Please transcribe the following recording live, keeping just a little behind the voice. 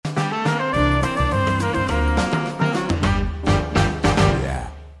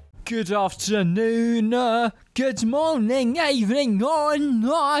Good afternoon, good morning, evening, or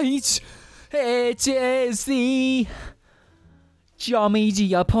night. It is the Jar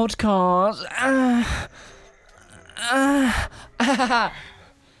Media podcast.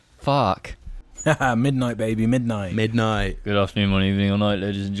 Fuck. Midnight, baby, midnight. Midnight. Good afternoon, morning, evening, or night,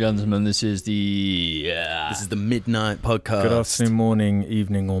 ladies and gentlemen. This is the Midnight podcast. Good afternoon, morning,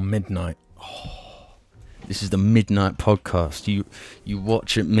 evening, or midnight. This is the Midnight podcast. You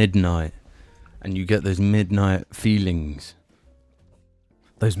watch at midnight, and you get those midnight feelings.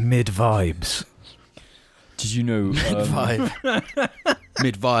 Those mid vibes. Did you know?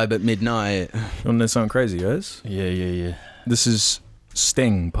 Mid vibe at midnight. You want to know something crazy, guys? Yeah. This is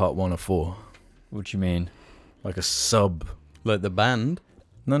Sting Part 1 of 4. What do you mean? Like a sub. Like the band.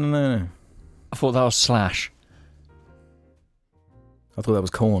 No. I thought that was Slash. I thought that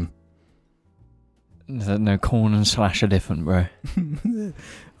was Korn. No, Korn and Slash are different, bro.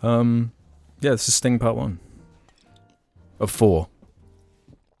 Yeah, this is Sting Part 1 of 4.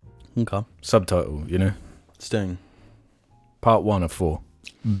 Okay. Subtitle, you know? Sting. Part 1 of 4.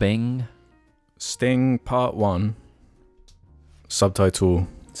 Bing. Sting Part 1. Subtitle.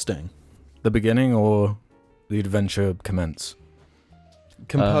 Sting. The beginning or the adventure commence?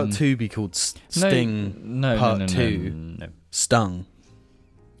 Can Part 2 be called Sting? No, Part 2. No. Stung.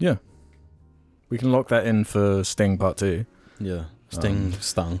 Yeah. We can lock that in for Sting Part 2. Yeah. Sting.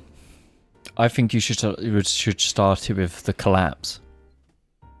 Stung. I think you should start it with the collapse.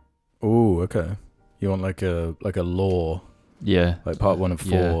 Oh, okay. You want like a lore, Yeah. like Part 1 of 4,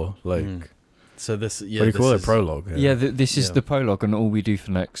 Yeah. like. So this, What do you call it? Prologue. Yeah, this is Yeah. the prologue, and all we do for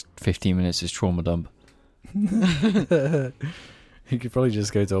the next 15 minutes is trauma dump. You could probably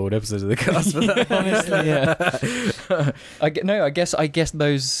just go to old episodes of the cast for that. Honestly, yeah. I guess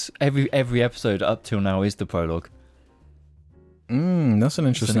those every episode up till now is the prologue. That's an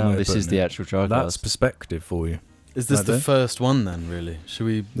interesting. So now way of this is putting the it. actual Jarcast. That's perspective for you. Is this Right the there? first one then, really? Should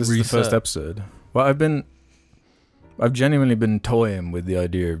we This reset? is the first episode. Well, I've genuinely been toying with the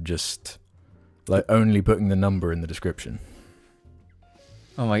idea of just like only putting the number in the description.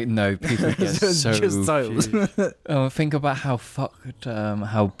 Oh my no! People get so just titles. Oh, think about how fucked,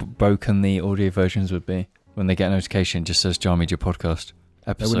 broken the audio versions would be when they get a notification. It just says Jar Media Podcast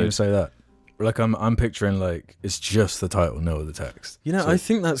I wouldn't even episode. say that. Like I'm picturing like it's just the title, no other text. You know, So- I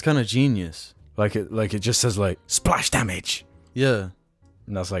think that's kind of genius. Like it just says like splash damage, Yeah.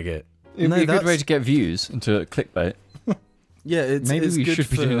 and that's like it. It'd No, be a good way that's- to get views into clickbait. Yeah, it's Maybe it's we good should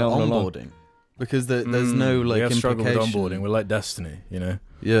be for doing that all along. onboarding because there's no like we have struggled with implication. onboarding. We're like Destiny, you know.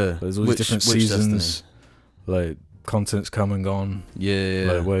 Yeah, There's all these different which seasons. Like content's come and gone. Destiny?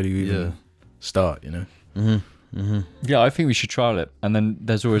 Yeah. Like where do you even start? You know. Mm-hmm. Yeah, I think we should trial it, and then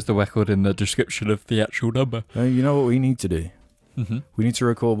there's always the record in the description of the actual number. You know what we need to do? Mm-hmm. We need to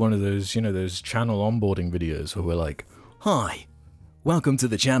record one of those, you know, those channel onboarding videos where we're like, "Hi, welcome to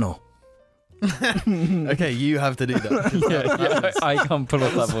the channel." Okay, you have to do that. I can't pull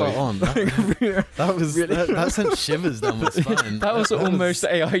off that Spot voice. on. That was that sent shivers down my spine. That was almost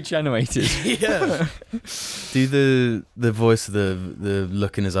AI generated. Yeah. Do the voice of the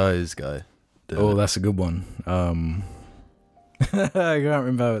look in his eyes guy. Oh, that's a good one. I can't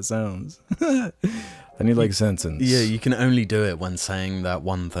remember how it sounds. I need like a sentence. Yeah, you can only do it when saying that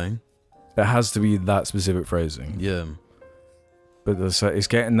one thing. It has to be that specific phrasing. Yeah. But it's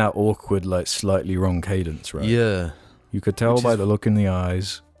getting that awkward, like slightly wrong cadence, right? Yeah. You could tell Which by is- the look in the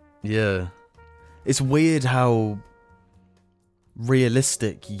eyes. Yeah. It's weird how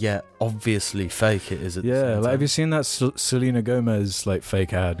realistic yet obviously fake it is at the Yeah, same like time. have you seen that Selena Gomez like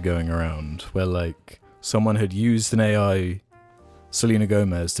fake ad going around where like someone had used an AI Selena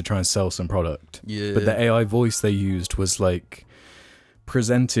Gomez to try and sell some product, Yeah. but the AI voice they used was like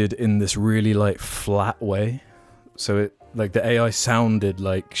presented in this really like flat way, so it like the AI sounded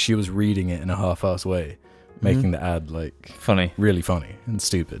like she was reading it in a half-assed way, making the ad like Funny. really funny and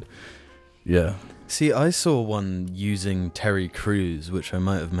stupid. Yeah. See, I saw one using Terry Crews, which I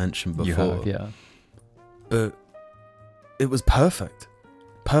might have mentioned before. You have, yeah. But it was perfect.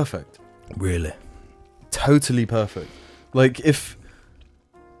 Perfect. Really? Totally perfect. Like if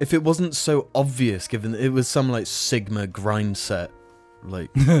it wasn't so obvious, given that it was some like Sigma grind set like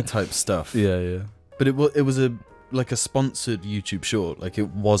type stuff. Yeah. But it was a like a sponsored YouTube short. Like it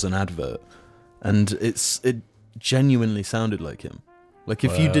was an advert, and it genuinely sounded like him. Like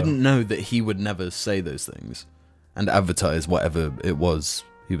if you Wow. didn't know that he would never say those things and advertise whatever it was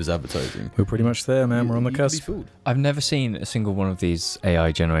he was advertising. We're pretty much there, man. We're on the you could be cusp. fooled. I've never seen a single one of these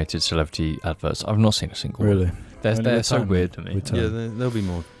AI generated celebrity adverts. I've not seen a single one. Really? They're With so time. weird to me. With time. Yeah, there'll be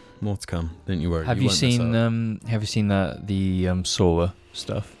more to come. Don't you worry. Have you won't miss seen out. Have you seen the Sora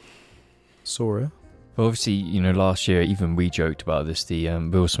stuff? Sora. But obviously, you know, last year even we joked about this, the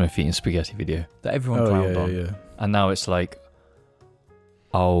Will Smith eating spaghetti video that everyone clowned on. Yeah. And now it's like,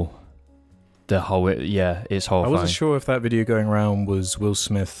 oh, it's horrifying. I wasn't sure if that video going around was Will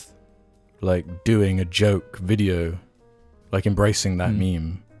Smith, like, doing a joke video, like, embracing that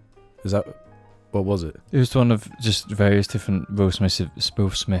meme. Is that... What was it? It was one of just various different Will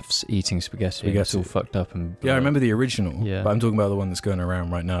Smith's eating spaghetti. It's all fucked up and... Yeah, I remember the original. Yeah. But I'm talking about the one that's going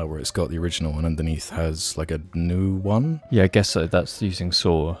around right now, where it's got the original and underneath has, like, a new one. Yeah, I guess so. That's using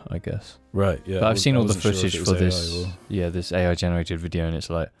Saw, I guess. Right, yeah. But I've seen all the footage for this... AI or... Yeah, this AI-generated video, and it's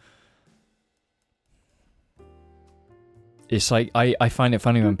like... It's like... I find it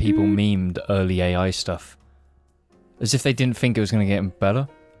funny when people memed early AI stuff. As if they didn't think it was going to get better.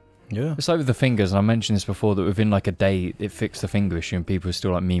 Yeah. It's like with the fingers, and I mentioned this before, that within like a day it fixed the finger issue, and people are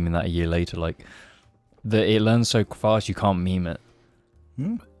still like memeing that a year later. Like, it learns so fast you can't meme it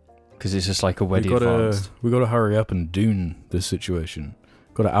because it's just like already advanced. We got to hurry up and Dune this situation.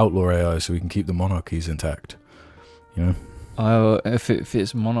 Got to outlaw AI so we can keep the monarchies intact. You know. If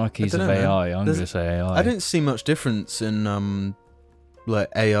it's monarchies of AI, I'm going to say AI. I didn't see much difference in like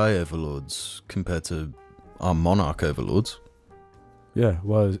AI overlords compared to our monarch overlords. Yeah.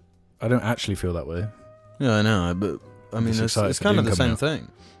 Well, I don't actually feel that way. Yeah, I know, but I mean, it's kind of the same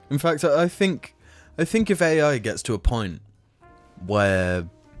thing. In fact, I think if AI gets to a point where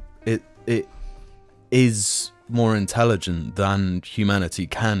it is more intelligent than humanity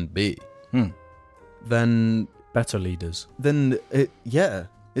can be, then better leaders. Then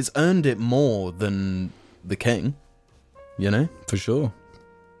it's earned it more than the king. You know, for sure.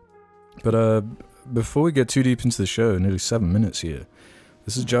 But before we get too deep into the show, nearly 7 minutes here.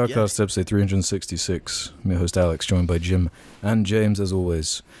 This is Jarcast episode 366. I'm your host Alex, joined by Jim and James as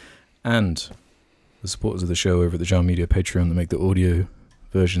always. And the supporters of the show over at the Jar Media Patreon that make the audio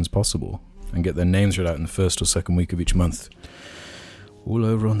versions possible and get their names read out in the first or second week of each month. All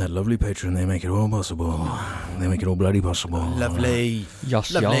over on that lovely Patreon, they make it all possible. They make it all bloody possible. Lovely.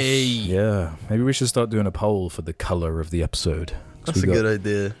 Yes, lovely. Yeah, maybe we should start doing a poll for the colour of the episode. That's a good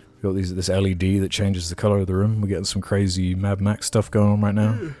idea. We've got this LED that changes the colour of the room. We're getting some crazy Mad Max stuff going on right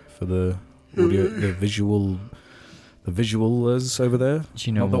now for the audio, the visualers over there. Do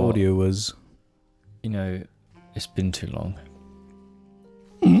you know Not what? the audioers. You know, it's been too long.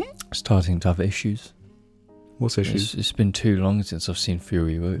 Starting to have issues. What's issues? It's been too long since I've seen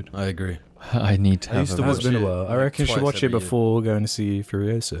Fury Road. I agree. I need to have used to It has watch been a it while. I reckon you should watch it before going to see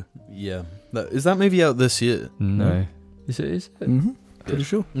Furiosa. Yeah. Is that maybe out this year? No. Is it? Mm-hmm. Pretty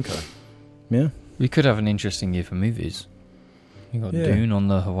sure. Okay. Yeah. We could have an interesting year for movies. You got Dune on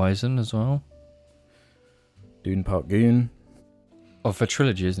the horizon as well. Dune Park Goon. Oh, for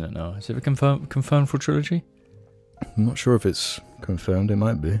trilogy, isn't it now? Is it confirmed for trilogy? I'm not sure if it's confirmed. It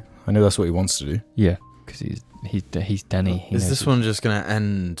might be. I know that's what he wants to do. Yeah, because he's Danny. Is this one just going to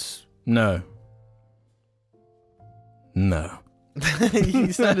end? No.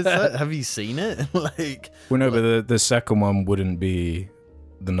 You sounded so, have you seen it? Well, no, but the second one wouldn't be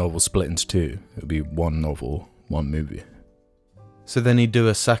the novel split into two. It would be one novel, one movie. So then he'd do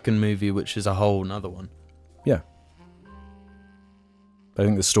a second movie, which is a whole another one. Yeah. I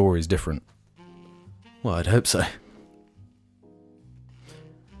think the story is different. Well, I'd hope so.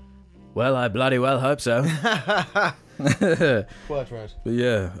 Well, I bloody well hope so. Quite right. But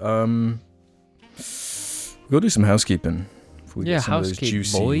yeah, we'll do some housekeeping. Before we get some of those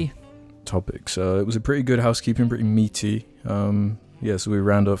juicy topics. It was a pretty good housekeeping, pretty meaty. So we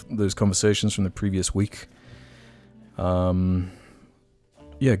round off those conversations from the previous week. Get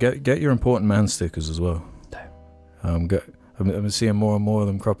your important man stickers as well. I'm seeing more and more of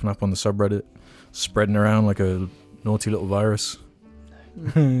them cropping up on the subreddit, spreading around like a naughty little virus.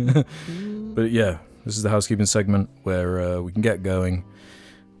 But yeah, this is the housekeeping segment where we can get going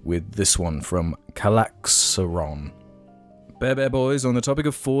with this one from Calaxaron. Bear Boys, on the topic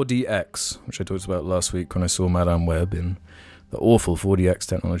of 4DX, which I talked about last week when I saw Madame Web in the awful 4DX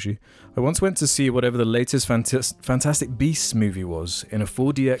technology. I once went to see whatever the latest Fantastic Beasts movie was in a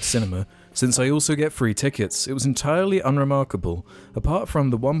 4DX cinema, since I also get free tickets. It was entirely unremarkable, apart from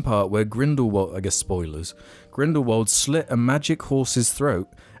the one part where Grindelwald, I guess spoilers, Grindelwald slit a magic horse's throat,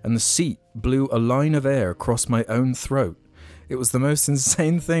 and the seat blew a line of air across my own throat. It was the most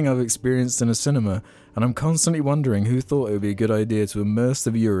insane thing I've experienced in a cinema, and I'm constantly wondering who thought it would be a good idea to immerse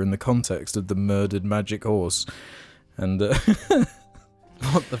the viewer in the context of the murdered magic horse. And what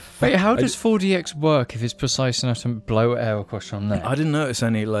the fuck? Wait, how does 4DX work if it's precise enough to blow air across your neck? I didn't notice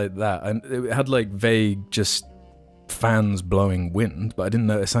any like that. And it had like vague just fans blowing wind, but I didn't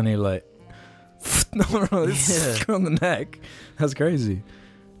notice any like on the neck. That's crazy.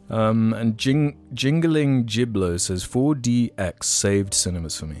 And Jingling Giblo says 4DX saved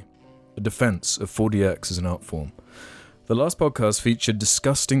cinemas for me. A defense of 4DX as an art form. The last podcast featured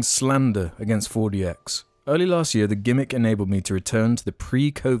disgusting slander against 4DX. Early last year, the gimmick enabled me to return to the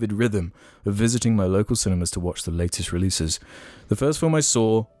pre-COVID rhythm of visiting my local cinemas to watch the latest releases. The first film I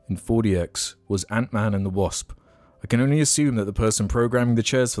saw in 4DX was Ant-Man and the Wasp. I can only assume that the person programming the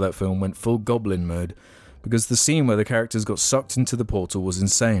chairs for that film went full goblin mode, because the scene where the characters got sucked into the portal was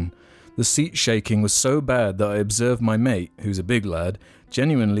insane. The seat shaking was so bad that I observed my mate, who's a big lad,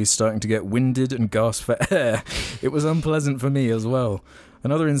 genuinely starting to get winded and gasp for air. It was unpleasant for me as well.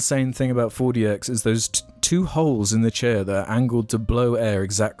 Another insane thing about 4DX is those two holes in the chair that are angled to blow air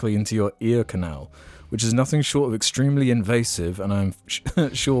exactly into your ear canal, which is nothing short of extremely invasive and I'm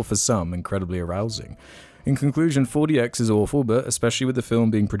sure for some incredibly arousing. In conclusion, 4DX is awful, but especially with the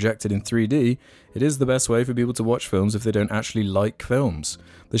film being projected in 3D, it is the best way for people to watch films if they don't actually like films.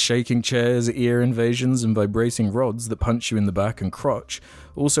 The shaking chairs, ear invasions, and vibrating rods that punch you in the back and crotch,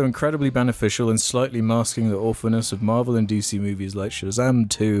 also incredibly beneficial in slightly masking the awfulness of Marvel and DC movies like Shazam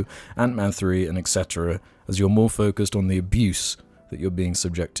 2, Ant-Man 3, and etc., as you're more focused on the abuse that you're being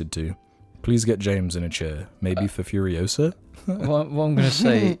subjected to. Please get James in a chair, maybe for Furiosa? What I'm going to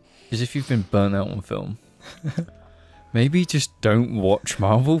say is if you've been burnt out on film, maybe just don't watch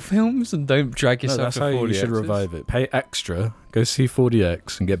Marvel films and don't drag yourself that's to how 4DX. you should revive it. Pay extra, go see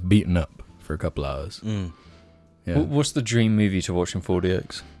 4DX and get beaten up for a couple hours. Yeah. What's the dream movie to watch in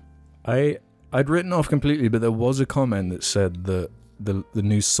 4DX? I'd written off completely, but there was a comment that said that the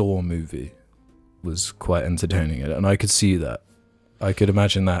new Saw movie was quite entertaining, and I could see that. I could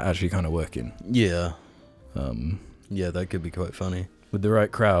imagine that actually kind of working. Yeah. Yeah, that could be quite funny. With the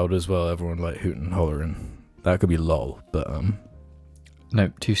right crowd as well, everyone like hooting and hollering. That could be lol, but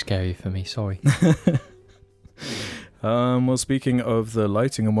Nope, too scary for me, sorry. Well, speaking of the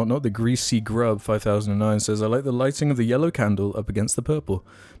lighting and whatnot, the Greasy Grub 5009 says, I like the lighting of the yellow candle up against the purple.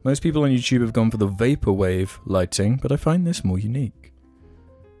 Most people on YouTube have gone for the vaporwave lighting, but I find this more unique.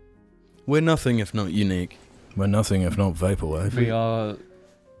 We're nothing if not unique. We're nothing if not vaporwave. We are...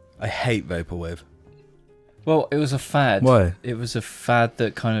 I hate vaporwave. Well, it was a fad. Why? It was a fad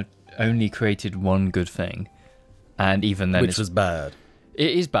that kind of only created one good thing. And even then which was bad.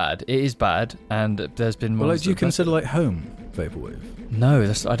 It is bad, and there's been more. Well, like, do you consider like home vaporwave? No,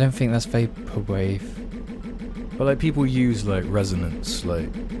 I don't think that's vaporwave. But like people use like resonance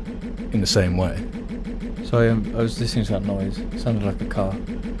like in the same way. Sorry, I was listening to that noise. It sounded like a car.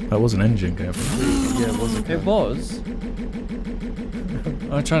 That was an engine going. Yeah, it was a car. It was.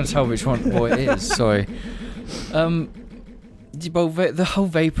 I'm trying to tell what it is. Sorry. Well, the whole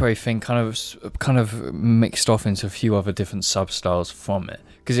vaporwave thing kind of mixed off into a few other different sub-styles from it,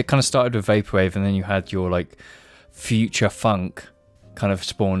 because it kind of started with vaporwave, and then you had your like future funk kind of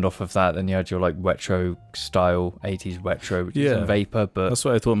spawned off of that. Then you had your like retro style 80s retro, which is vapor. But that's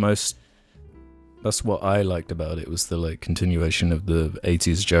what I thought most. That's what I liked about it, was the like continuation of the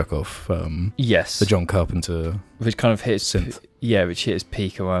 80s jerk off. Yes, the John Carpenter, which kind of hit synth. Which hit its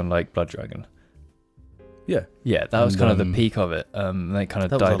peak around like Blood Dragon. Yeah, that was kind of the peak of it. They kind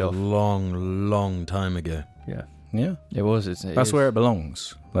of died off. That was a long time ago. Yeah, it was. That's where it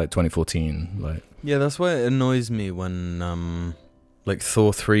belongs. Like 2014, like. Yeah, that's why it annoys me when like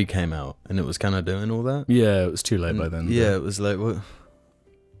Thor 3 came out and it was kind of doing all that. Yeah, it was too late by then. Yeah, it was like, what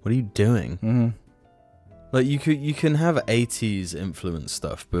are you doing? Mm-hmm. Like you can have 80s influence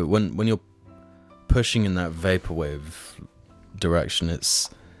stuff, but when you're pushing in that vaporwave direction, it's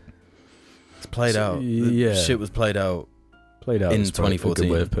played out. Yeah, shit was played out in 2014. A good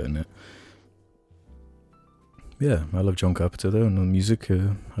way of putting it. Yeah, I love John Carpenter though, and the music.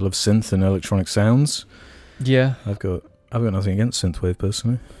 I love synth and electronic sounds. Yeah, I've got nothing against synthwave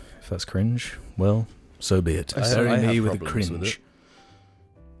personally. If that's cringe, well, so be it. I me have with a problems cringe. with it.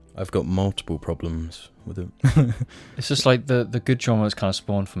 I've got multiple problems with it. It's just like the good genre that's kind of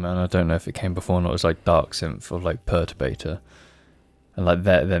spawned from it, and I don't know if it came before or not. It was like dark synth or like Perturbator, and like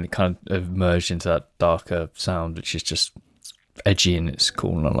that, then it kind of merged into that darker sound, which is just edgy and it's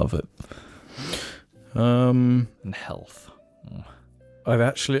cool, and I love it. And health.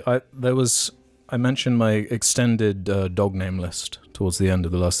 I mentioned my extended dog name list towards the end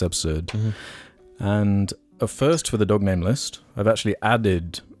of the last episode, and a first for the dog name list, I've actually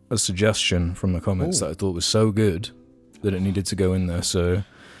added a suggestion from the comments that I thought was so good that it needed to go in there. So,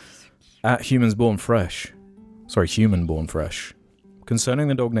 at Human Born Fresh, concerning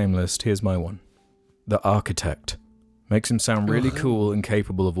the dog name list, here's my one. The Architect. Makes him sound really cool and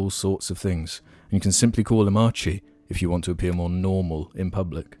capable of all sorts of things. And you can simply call him Archie if you want to appear more normal in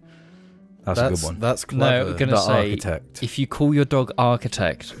public. That's a good one. That's clever. No, I'm gonna say Architect. if you call your dog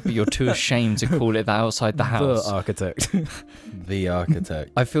Architect, but you're too ashamed to call it that outside the house. The Architect. The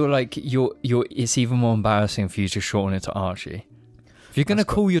Architect. I feel like it's even more embarrassing for you to shorten it to Archie. If you're gonna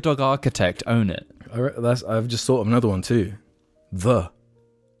call your dog Architect, own it. I've just thought of another one too. The.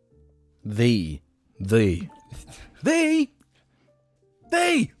 That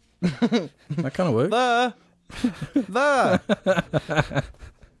kind of works. The.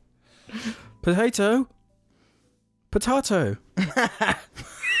 Potato.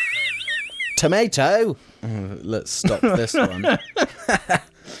 Tomato. Let's stop this one.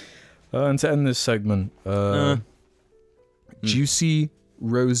 And to end this segment, Juicy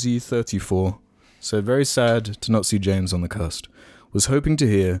Rosie 34 said, very sad to not see James on the cast. Was hoping to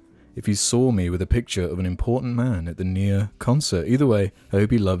hear if he saw me with a picture of an important man at the near concert. Either way, I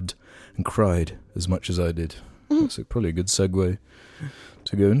hope he loved and cried as much as I did. That's probably a good segue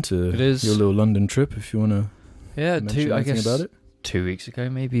to go into your little London trip if you want to mention anything about it. 2 weeks ago,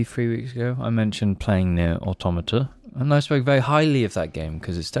 maybe 3 weeks ago, I mentioned playing near Automata, and I spoke very highly of that game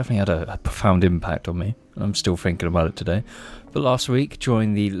because it's definitely had a profound impact on me. I'm still thinking about it today. But last week,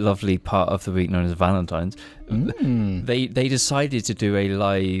 during the lovely part of the week known as Valentine's, they decided to do a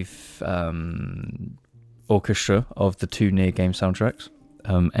live orchestra of the 2 Nier game soundtracks.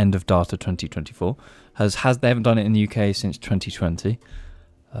 End of Data 2024 they haven't done it in the UK since 2020,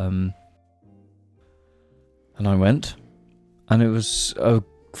 and I went. And it was a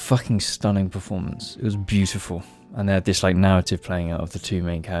fucking stunning performance. It was beautiful. And they had this like narrative playing out of the 2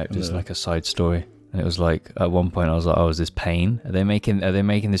 main characters, like a side story. And it was like, at one point I was like, oh, is this pain? Are they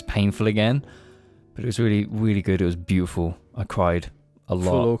making this painful again? But it was really, really good. It was beautiful. I cried a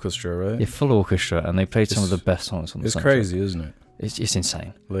lot. Full orchestra, right? Yeah, full orchestra. And they played some of the best songs on the soundtrack. It's crazy, isn't it? It's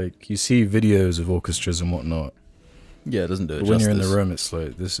insane. Like, you see videos of orchestras and whatnot. Yeah, it doesn't do it But when you're in the room, it's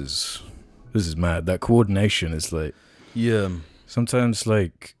like, this is mad. That coordination is like... Yeah. Sometimes,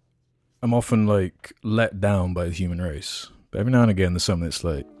 like, I'm often, like, let down by the human race. But every now and again, there's something that's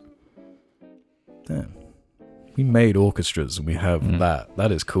like, damn, we made orchestras and we have that.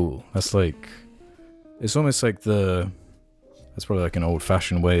 That is cool. That's like, it's almost like that's probably like an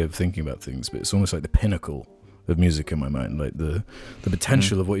old-fashioned way of thinking about things, but it's almost like the pinnacle of music in my mind. Like, the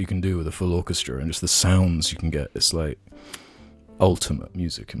potential of what you can do with a full orchestra and just the sounds you can get. It's like ultimate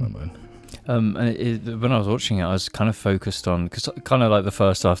music in my mind. And when I was watching it, I was kind of focused on, because kind of like the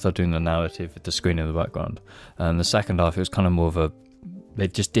first half they're doing the narrative with the screen in the background, and the second half it was kind of more of they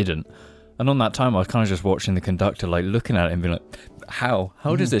just didn't. And on that time I was kind of just watching the conductor, like looking at it and being like, how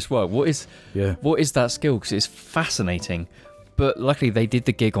does this work? What is that skill? Because it's fascinating. But luckily they did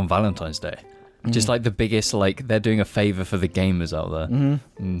the gig on Valentine's Day. Just like the biggest, like they're doing a favour for the gamers out there.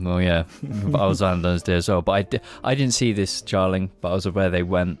 Well, yeah, but I was Valentine's Day as well. But I didn't see this jarling, but I was aware they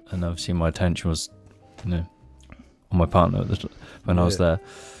went, and obviously my attention was, on my partner when I was there.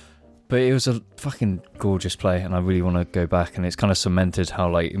 But it was a fucking gorgeous play, and I really want to go back. And it's kind of cemented how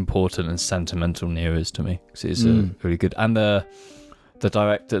like important and sentimental Nier is to me, because it's really good. And the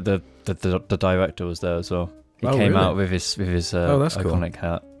director, the director was there as well. He came out with his iconic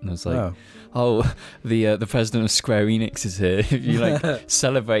hat, and it was like. Oh, the president of Square Enix is here. If you like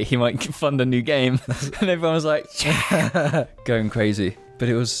celebrate, he might fund a new game. And everyone was like, yeah, going crazy. But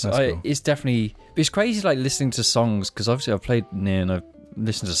it was, it's definitely, it's crazy like listening to songs, because obviously I've played Nier and I've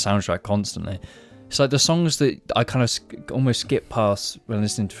listened to soundtrack constantly. It's like the songs that I kind of almost skip past when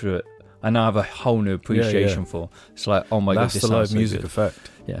listening through it, I now have a whole new appreciation for. It's like, oh my god, this sounds That's the live music good.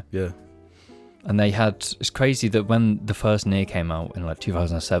 effect. Yeah. And they had, it's crazy that when the first Nier came out in like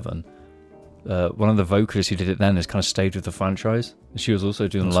 2007, one of the vocalists who did it then has kind of stayed with the franchise. She was also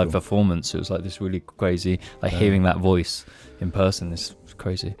doing a live performance. It was like this really crazy, like hearing that voice in person is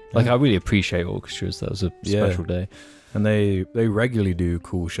crazy. Like I really appreciate orchestras. That was a special day. And they regularly do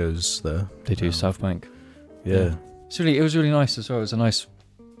cool shows there. They do South Bank. Yeah. It was really nice as well. It was a nice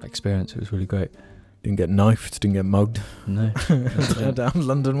experience. It was really great. Didn't get knifed, didn't get mugged. No. Down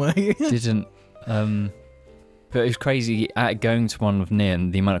London way. Didn't. But it was crazy going to one with Nier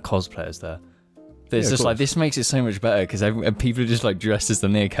and the amount of cosplayers there. It's just like, this makes it so much better because people are just like dressed as the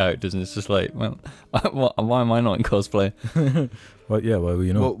Nier characters, and it's just like, well, why am I not in cosplay? Well, yeah, why were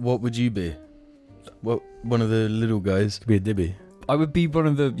you not? What would you be? What, one of the little guys? Be a Dibby. I would be one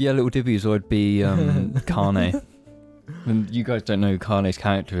of the little Dibbies, or I'd be Karne. And you guys don't know who Karne's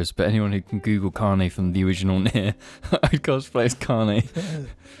character is, but anyone who can Google Karne from the original Nier, I'd cosplay as Karne.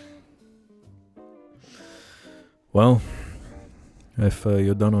 Well, if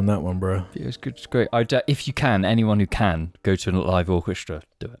you're done on that one, bro. Yeah, it's good. It's great. If you can, anyone who can, go to a live orchestra,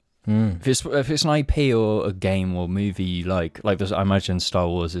 do it. If it's an IP or a game or movie you like this, I imagine Star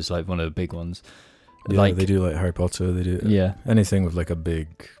Wars is like one of the big ones. Yeah, like, they do like Harry Potter. They do anything with like a big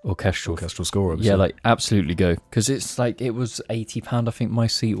orchestral score. Obviously. Yeah, like absolutely go, because it's like it was £80. I think my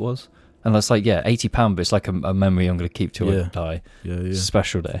seat was, and that's like £80, but it's like a memory I'm going to keep till I die. Yeah. It's a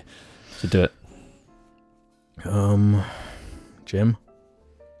special day to do it. Jim,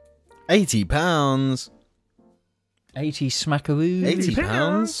 £80. 80 smackaroos.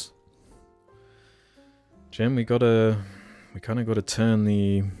 £80. Jim, we kind of gotta turn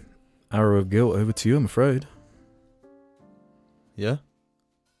the arrow of guilt over to you, I'm afraid. Yeah.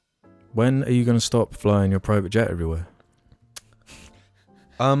 When are you gonna stop flying your private jet everywhere?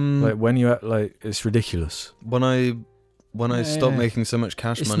 Like when you like, it's ridiculous. When I stop making so much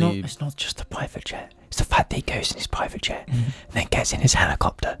cash money. It's not just the private jet. It's the fact that he goes in his private jet and then gets in his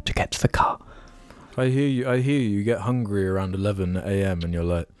helicopter to get to the car. I hear you. You get hungry around 11 a.m. and you're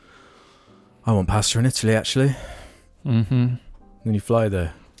like, I want pasta in Italy, actually. Mm-hmm. Then you fly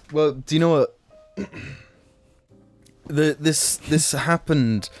there. Well, do you know what? This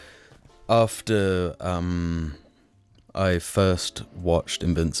happened after I first watched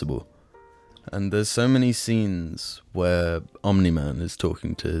Invincible. And there's so many scenes where Omni-Man is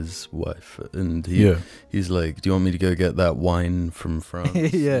talking to his wife, and he's like, do you want me to go get that wine from France?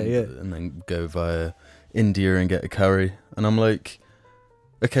 And then go via India and get a curry. And I'm like,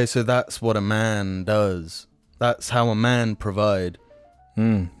 okay, so that's what a man does. That's how a man provide.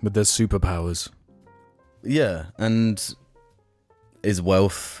 But there's superpowers. Yeah, and is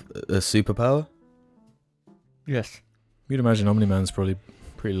wealth a superpower? Yes. You'd imagine Omni-Man's probably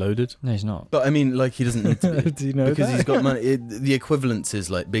pretty loaded. No, he's not. But I mean, like, he doesn't need to be. Do you know because that? he's got money. The equivalence is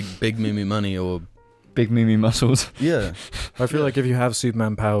like big Mimi money or big Mimi muscles. Yeah. I feel like if you have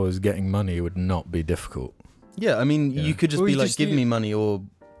Superman powers, getting money would not be difficult. Yeah, I mean, you could just be like, give me money, or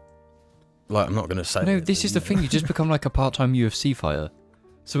like, I'm not going to say. No, this is the thing. You just become like a part-time UFC fighter.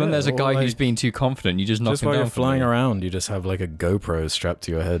 So when there's a guy who's being too confident, you just knock him down. Just while you're flying around, you just have like a GoPro strapped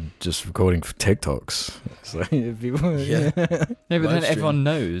to your head, just recording for TikToks. It's like, people, No, but then everyone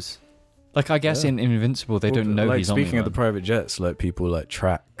knows. Like, I guess in Invincible, they don't know he's on. Speaking of the private jets, like, people like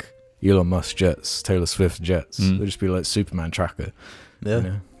track Elon Musk jets, Taylor Swift jets. They'll just be like Superman tracker. Yeah. You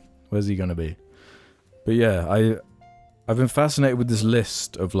know? Where's he gonna be? But yeah, I've been fascinated with this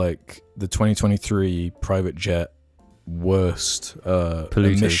list of like the 2023 private jet worst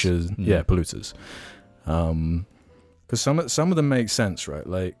emissions. Yeah, polluters. Because some of them make sense, right?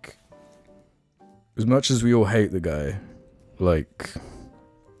 Like, as much as we all hate the guy, like,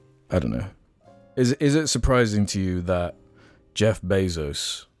 I don't know. Is it surprising to you that Jeff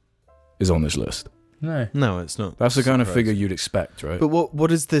Bezos is on this list? No, it's not. That's the kind of figure you'd expect, right? But what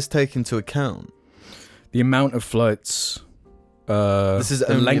does this take into account? The amount of flights. This is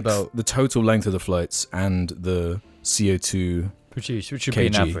only about the total length of the flights and the CO2 produced, which should be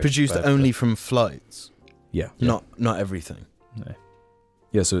an average. Produced only from flights. Yeah. Not everything. No.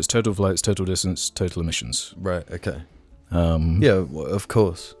 Yeah, so it's total flights, total distance, total emissions. Right. Okay. Yeah, of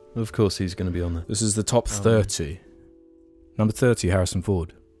course. Of course he's going to be on there. This is the top 30. Number 30, Harrison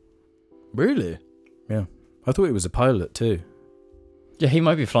Ford. Really? Yeah. I thought he was a pilot too. Yeah, he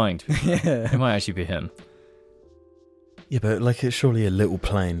might be flying. It might actually be him. Yeah, but like, it's surely a little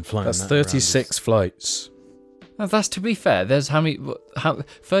plane flying. That's 36 flights. Now, that's, to be fair, there's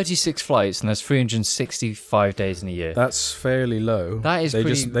 36 flights and there's 365 days in a year. That's fairly low. That is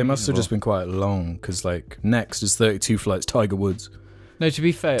they must have just been quite long, because like next is 32 flights, Tiger Woods. No, to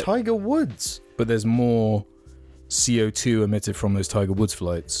be fair, Tiger Woods. But there's more CO2 emitted from those Tiger Woods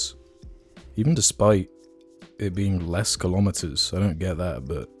flights, even despite it being less kilometers. I don't get that,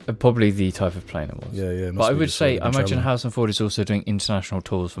 but probably the type of plane it was. Yeah. But I would say, I imagine Harrison Ford is also doing international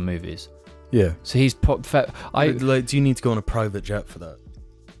tours for movies. Yeah. So he's like, do you need to go on a private jet for that?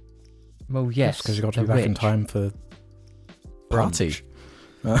 Well, yes, because you got to be back in time for party.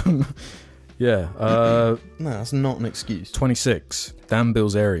 Yeah. No, that's not an excuse. 26. Dan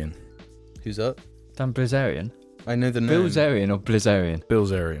Bilzerian. Who's that? Dan Bilzerian? I know the name. Bilzerian or Blizzarian?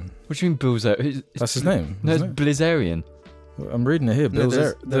 Bilzerian. What do you mean Bilzerian? That's his name. No, it's Blizzarian. I'm reading it here.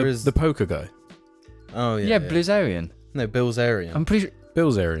 Bilzerian. The poker guy. Oh, yeah. Yeah, Blizzarian. No, Bilzerian. I'm pretty sure.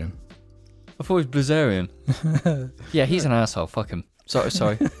 Bilzerian. I thought it was Blizzarian. Yeah, he's an asshole. Fuck him. Sorry.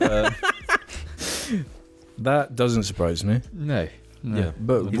 That doesn't surprise me. No. Yeah,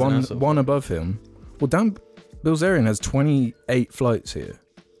 but one above him. Well, Dan Bilzerian has 28 flights here.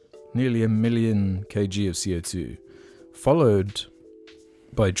 Nearly 1 million kg of CO2. Followed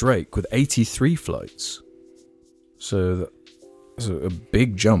by Drake with 83 flights. So that's a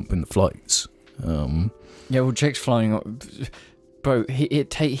big jump in the flights. Yeah, well, Drake's flying. Bro,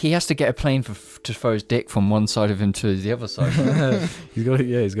 he has to get a plane to throw his dick from one side of him to the other side. he's got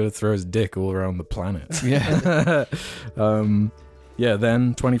to throw his dick all around the planet. Yeah.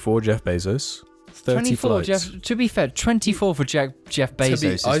 Then 24, Jeff Bezos. 30 flights. To be fair, 24 for Jeff Bezos I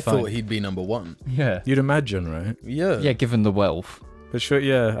is fine. thought he'd be number 1. Yeah. You'd imagine, right? Yeah. Yeah, given the wealth. But sure,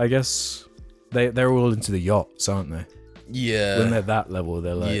 yeah, I guess they're all into the yachts, aren't they? Yeah. When they're that level,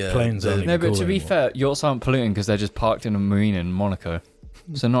 they're like, planes aren't No, but cool to be anymore. fair, yachts aren't polluting because they're just parked in a marina in Monaco.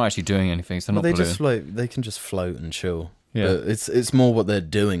 So they're not actually doing anything, so they're not polluting. They can just float and chill. Yeah. But it's more what they're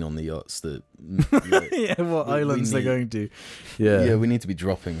doing on the yachts that... yeah, what islands they're going to. Yeah. Yeah, we need to be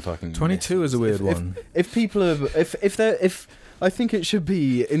dropping fucking... 22 is a weird one. If people are... If I think it should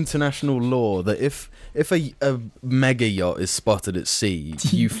be international law that if a mega yacht is spotted at sea,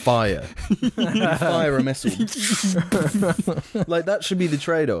 you fire. You fire a missile. Like, that should be the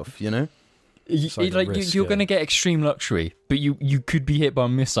trade-off, you know? You're going to get extreme luxury, but you could be hit by a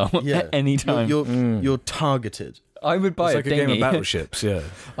missile at any time. You're targeted. I would buy it's a like dinghy. a game of battleships, yeah.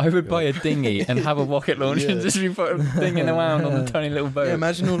 I would buy a dinghy and have a rocket launcher and just be dinging around on the tiny little boat. Yeah,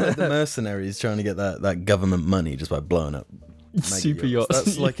 imagine all like the mercenaries trying to get that government money just by blowing up super yachts.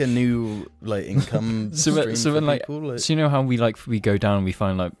 That's like a new income stream for people. So you know how we go down and we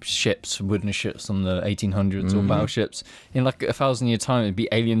find like ships, wooden ships on the 1800s or battleships. In like 1,000-year time, it'd be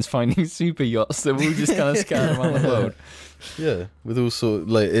aliens finding super yachts that will just kind of scan around the world. Yeah, with all sort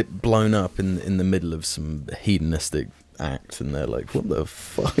it blown up in the middle of some hedonistic act, and they're like, "What the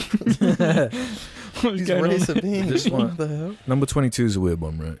fuck? These race of beings." This one, what the hell? Number 22 is a weird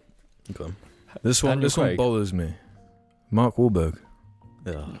one, right? Okay. This one bothers me. Mark Wahlberg.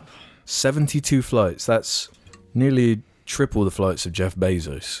 Yeah. 72 flights. That's nearly triple the flights of Jeff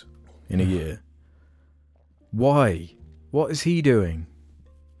Bezos in a year. Why? What is he doing?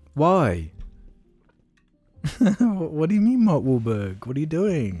 Why? What do you mean, Mark Wahlberg? What are you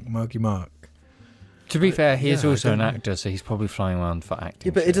doing, Marky Mark? To be fair, he is also an actor, so he's probably flying around for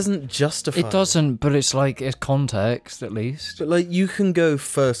acting. Yeah, but it doesn't justify. It doesn't, but it's like it's context at least. But like, you can go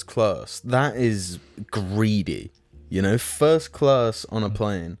first class. That is greedy. You know, first class on a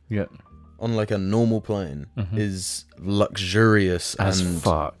plane. Yeah. On like a normal plane is luxurious and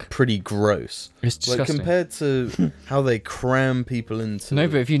pretty gross. It's disgusting. Like compared to how they cram people into. No,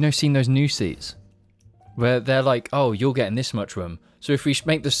 but have you seen those new seats? Where they're like, oh, you're getting this much room. So if we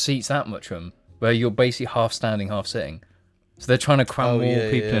make the seats that much room, where you're basically half standing, half sitting. So they're trying to cram more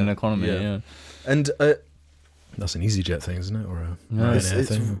people in economy. Yeah. And that's an EasyJet thing, isn't it? Or a Ryanair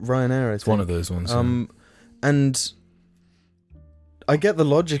thing? It's Ryanair. It's one of those ones. And I get the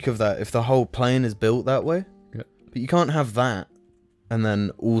logic of that if the whole plane is built that way. Yeah. But you can't have that and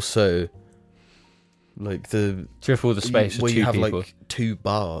then also like the triple the space where for you two have people. like 2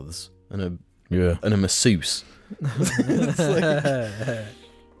 baths and a masseuse.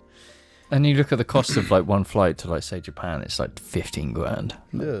 And you look at the cost of like one flight to like say Japan, it's like 15 grand.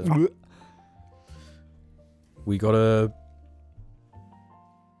 Yeah. We gotta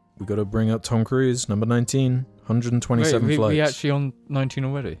bring up Tom Cruise, number 19, 127 flights. We actually on 19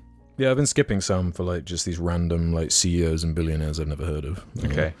 already? Yeah, I've been skipping some for like just these random like CEOs and billionaires I've never heard of.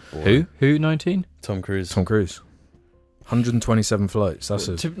 Okay. Who 19? Tom Cruise. 127 flights. That's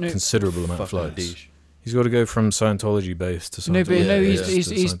a considerable amount of flights. He's got to go from Scientology base to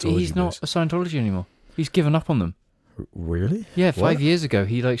Scientology. He's not a Scientology anymore. He's given up on them. Really? Yeah, 5 years ago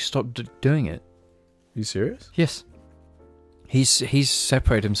he like stopped doing it. Are you serious? Yes. He's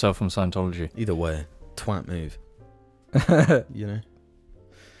separated himself from Scientology. Either way, twat move. You know.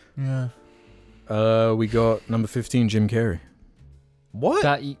 Yeah. We got number 15, Jim Carrey.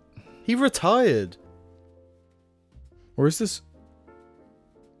 What? He retired. Or is this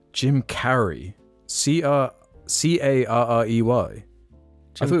Jim Carrey? Carrey.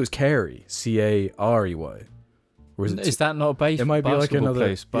 I thought it was Carey. Carey. Or is that not a base? It might be like another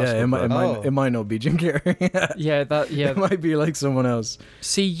place. Yeah, it might not be Jim Carrey. It might be like someone else.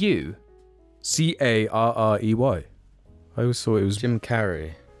 CU. Carrey. I always thought it was Jim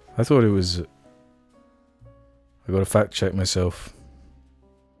Carrey. I thought it was. I got to fact check myself.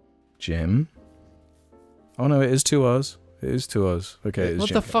 Jim. Oh no, it is 2 R's. It is 2 R's. Okay.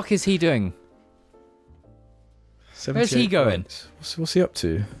 What the fuck is he doing? Where's he going? What's he up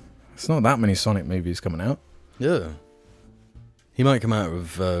to? It's not that many Sonic movies coming out. Yeah. He might come out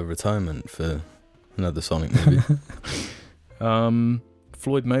of retirement for another Sonic movie.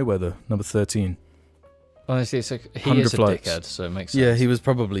 Floyd Mayweather, number 13. Honestly, it's like, he is a dickhead, so it makes sense. Yeah, he was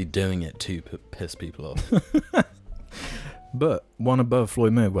probably doing it to piss people off. But one above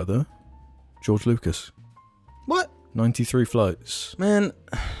Floyd Mayweather, George Lucas. What? 93 flights. Man.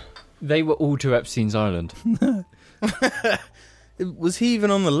 They were all to Epstein's Island. Was he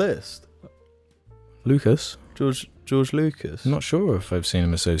even on the list? Lucas? George Lucas? I'm not sure if I've seen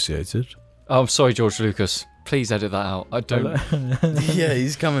him associated. Oh, I'm sorry, George Lucas. Please edit that out. I don't. Yeah,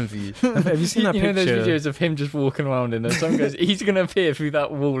 he's coming for you. Have you seen that picture? You know those videos of him just walking around in there? Someone goes, he's going to appear through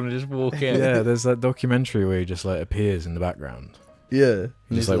that wall and just walk in. Yeah, there's that documentary where he just like appears in the background. Yeah.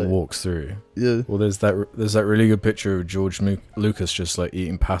 He just like walks through. Yeah. Well, there's that really good picture of George Lucas just like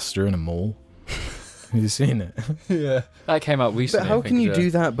eating pasta in a mall. Have you seen it? Yeah. That came out recently. But how can you do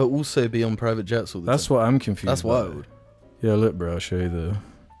that but also be on private jets all the time? That's what I'm confused That's about. wild. Yeah, look, bro, I'll show you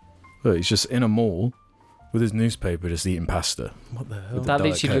Look, he's just in a mall with his newspaper just eating pasta. What the hell? That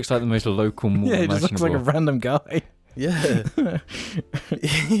literally looks like the most local mall Yeah, he imaginable. just looks like a random guy. Yeah.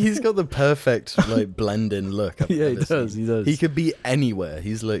 He's got the perfect like blend-in look. Yeah, he does. He could be anywhere.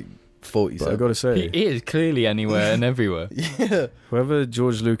 He's like 47. I gotta say, he is clearly anywhere and everywhere. Yeah. Whoever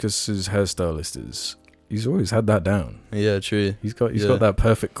George Lucas's hairstylist is, he's always had that down. Yeah, true. He's got that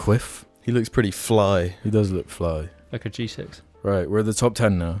perfect quiff. He looks pretty fly. He does look fly. Like a G6. Right, we're at the top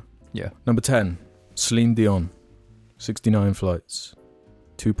 10 now. Yeah. Number 10, Celine Dion. 69 flights.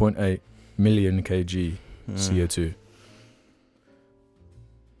 2.8 million kg CO2.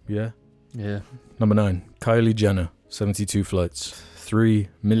 Yeah. Yeah. Number 9, Kylie Jenner. 72 flights. 3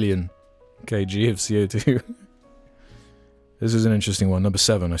 million kg of CO2. This is an interesting one. Number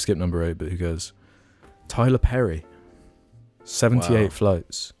 7, I skipped number 8, but who cares? Tyler Perry. 78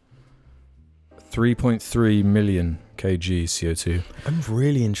 flights. 3.3 million kg CO2. I'm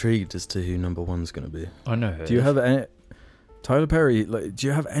really intrigued as to who number 1's going to be. I know who. Do you have any... Tyler Perry, like, do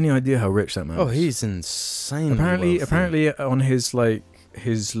you have any idea how rich that man is? Oh, he's insane. Apparently on his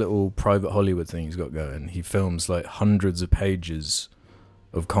little private Hollywood thing he's got going, he films like hundreds of pages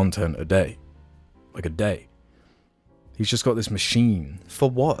of content a day. Like a day. He's just got this machine. For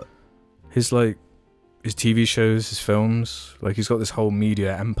what? His TV shows, his films, like he's got this whole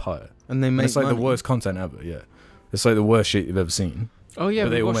media empire. And they make it's like money. the worst content ever, yeah. It's like the worst shit you've ever seen. Oh yeah, but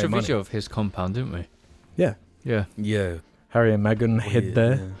we they all watched a make video money. of his compound, didn't we? Yeah. Yeah. Yeah. Harry and Meghan hid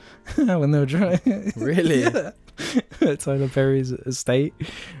there when they were trying. Really? Yeah. Tyler Perry's estate.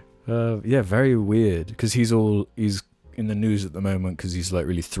 Yeah, very weird. Because he's in the news at the moment because he's like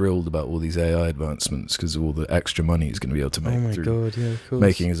really thrilled about all these AI advancements because of all the extra money he's going to be able to make through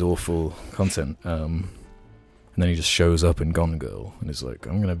making his awful content. And then he just shows up in Gone Girl and is like,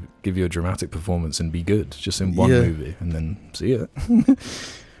 I'm going to give you a dramatic performance and be good just in one movie and then see it.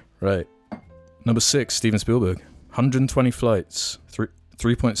 Right. Number 6, Steven Spielberg. 120 flights,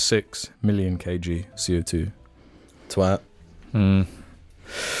 3.6 million kg CO2. Twat.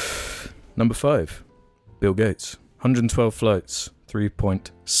 Number 5, Bill Gates. 112 flights,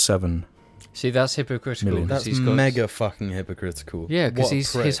 3.7. See, that's hypocritical. Million. That's mega fucking hypocritical. Yeah, because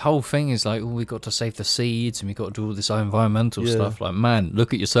his whole thing is like, oh, we got to save the seeds and we got to do all this environmental stuff. Like, man,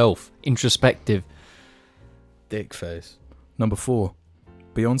 look at yourself. Introspective. Dick face. Number 4,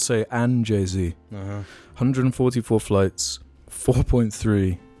 Beyonce and Jay-Z. 144 flights,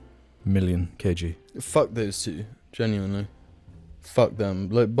 4.3 million kg. Fuck those two, genuinely. Fuck them.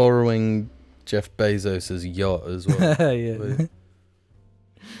 Like borrowing Jeff Bezos' yacht as well. Yeah. Like,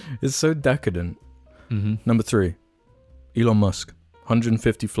 it's so decadent. Mm-hmm. Number 3, Elon Musk.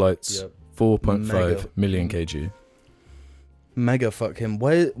 150 flights, 4.5 million kg. Mega fuck him.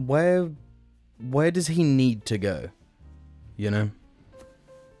 Where does he need to go? You know?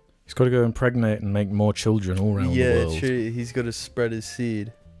 He's got to go impregnate and make more children all around the world. Yeah, true. He's got to spread his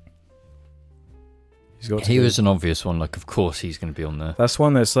seed. He was an obvious one. Like, of course he's going to be on there. That's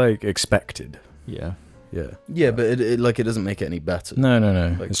one that's like expected. Yeah. Yeah, but it doesn't make it any better. No.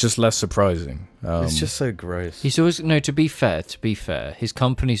 Like, it's just less surprising. It's just so gross. He's always to be fair, his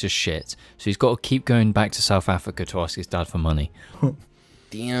companies are shit, so he's got to keep going back to South Africa to ask his dad for money.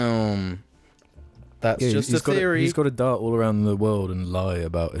 Damn. That's just a theory. He's got to dart all around the world and lie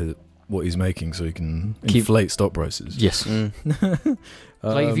about what he's making so he can inflate stock prices. Yes.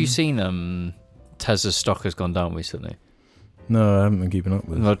 Like, have you seen Tesla's stock has gone down recently? No, I haven't been keeping up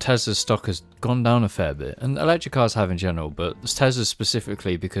with it. Well, Tesla's stock has gone down a fair bit, and electric cars have in general, but Tesla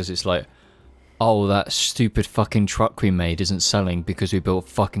specifically because it's like, oh, that stupid fucking truck we made isn't selling because we built a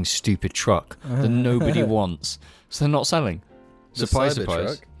fucking stupid truck that nobody wants, so they're not selling. Surprise.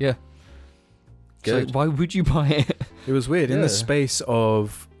 Truck? Yeah. Good. So why would you buy it? It was weird. In the space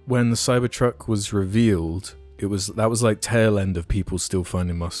of when the Cybertruck was revealed, that was like tail end of people still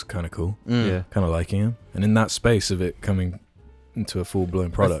finding Musk kind of cool. Yeah. Kind of liking him. And in that space of it coming into a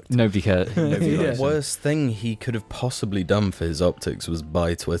full-blown product. Nobody cared. The worst thing he could have possibly done for his optics was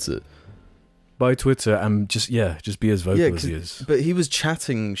buy Twitter. Buy Twitter and just be as vocal as he is. But he was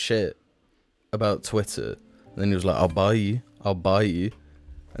chatting shit about Twitter. And then he was like, I'll buy you. I'll buy you.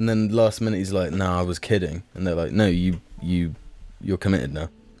 And then last minute he's like, "Nah, I was kidding." And they're like, "No, you're committed now."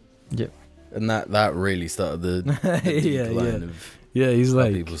 Yep. And that really started the line of he's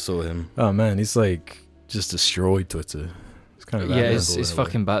like, people saw him. Oh man, he's like just destroyed Twitter. It's kind of it's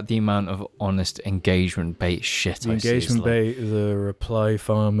fucking bad. The amount of honest engagement bait shit. The engagement bait, the reply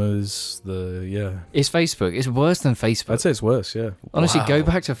farmers, It's Facebook. It's worse than Facebook. I'd say it's worse. Yeah. Honestly, go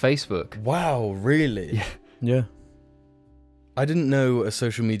back to Facebook. Wow, really? Yeah. I didn't know a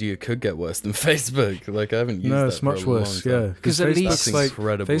social media could get worse than Facebook. Like I haven't used. No, it's much worse. Yeah, because at least like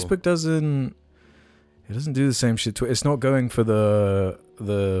incredible. Facebook doesn't do the same shit. It's not going for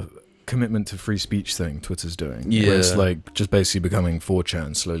the commitment to free speech thing Twitter's doing. Yeah, where it's like just basically becoming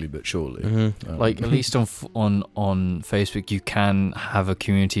 4chan slowly but surely. Mm-hmm. Like at least on Facebook, you can have a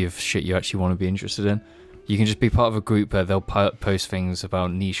community of shit you actually want to be interested in. You can just be part of a group where they'll post things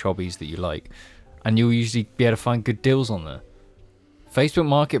about niche hobbies that you like, and you'll usually be able to find good deals on there. Facebook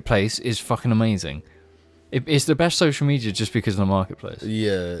Marketplace is fucking amazing. It's the best social media just because of the marketplace.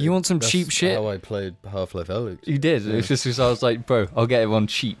 Yeah. You want some cheap shit? How I played Half-Life Alyx. You did. Yeah. It was just because I was like, bro, I'll get it on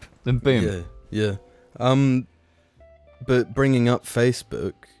cheap. Then boom. Yeah. But bringing up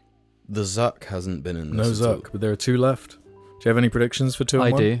Facebook, the Zuck hasn't been in this. No Zuck, but there are 2 left. Do you have any predictions for 2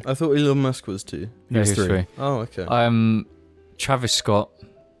 and 1? I do. I thought Elon Musk was 2. He was 3. Oh, okay. Travis Scott,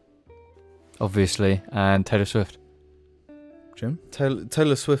 obviously, and Taylor Swift. Jim?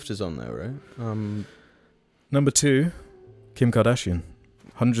 Taylor Swift is on there, right? Number 2, Kim Kardashian.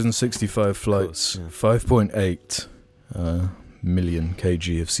 165 flights, course, 5.8 million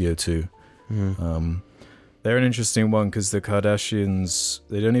kg of CO2. Mm-hmm. They're an interesting one because the Kardashians,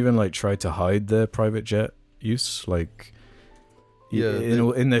 they don't even like try to hide their private jet use. Like,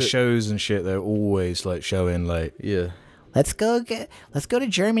 in their shows and shit, they're always like showing like, Let's go to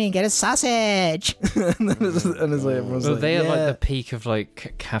Germany and get a sausage. and it's like everyone's like, they are like the peak of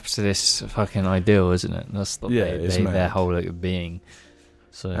like capitalist fucking ideal, isn't it? That's their whole like being.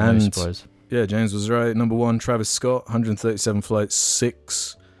 So no surprise. Yeah, James was right. Number 1, Travis Scott, 137 flights,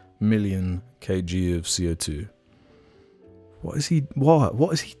 6 million kg of CO2. What is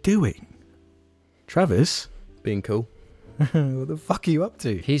he doing? Travis? Being cool. What the fuck are you up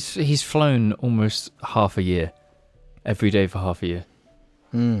to? He's flown almost half a year. Every day for half a year.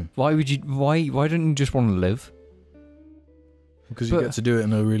 Why would you? Why don't you just want to live? Because you get to do it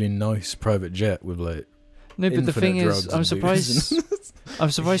in a really nice private jet with like. No, but the thing is, I'm surprised. I'm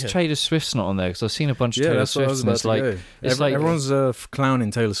surprised Taylor Swift's not on there because I've seen a bunch of Taylor Swifts, and it's like everyone's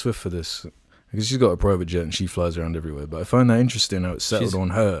clowning Taylor Swift for this because she's got a private jet and she flies around everywhere. But I find that interesting how it's settled on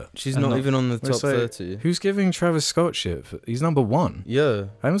her. She's not even on the top 30. Who's giving Travis Scott shit? He's number 1. Yeah,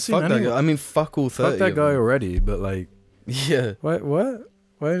 I haven't seen any. I mean, fuck all 30. Fuck that guy already. But like, yeah, what? Why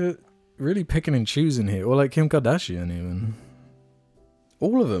are you really picking and choosing here? Or like Kim Kardashian even?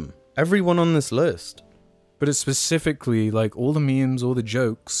 All of them. Everyone on this list. But it's specifically like all the memes, all the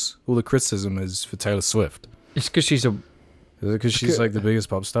jokes, all the criticism is for Taylor Swift. It's because she's Is it because she's like the biggest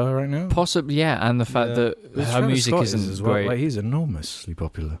pop star right now? Possibly, yeah, and the fact that her music isn't as well. great. Like, he's enormously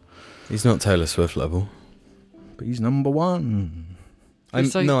popular. He's not Taylor Swift level, but he's number 1. I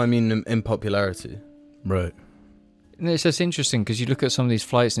mean in popularity. Right. And it's just interesting because you look at some of these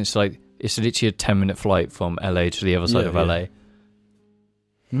flights and it's like it's literally a 10-minute flight from LA to the other side of LA.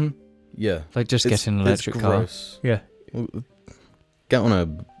 Hmm. Yeah, like just get in an electric car. Yeah, get on a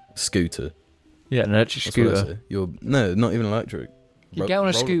scooter. Yeah, an electric scooter. No, not even electric. You get on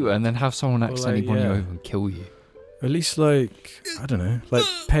a scooter and then have someone accidentally run you over and kill you. At least like I don't know, like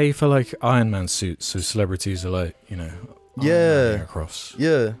pay for like Iron Man suits so celebrities are like across.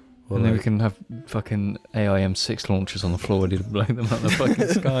 Yeah. Or and then we can have fucking AIM-6 launchers on the floor ready to blow them out of the fucking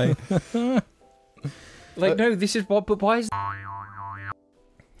sky. Like, no, this is what, but why is...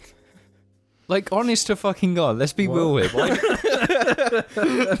 Like, honest to fucking God, let's be real here.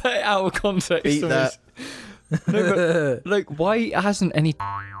 Out of context. Beat that. No, but, like, why hasn't any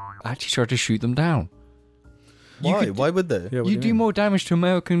actually tried to shoot them down? Why would they? Yeah, you do more damage to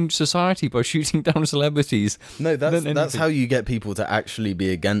American society by shooting down celebrities. No, that's how you get people to actually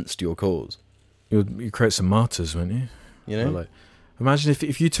be against your cause. You create some martyrs, wouldn't you? You know, like, imagine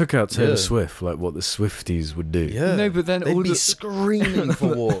if you took out Taylor Swift, like what the Swifties would do. Yeah, no, but then they'd be screaming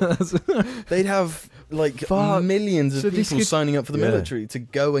for war. They'd have like millions of people signing up for the military to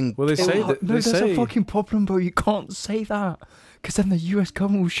go and. Well, they say that. No, that's a fucking problem, bro. You can't say that. Because then the US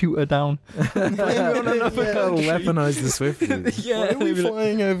government will shoot her down. Weaponize the Swifties. Why are we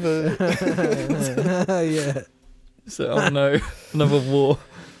flying over? Yeah. So, oh no, another war.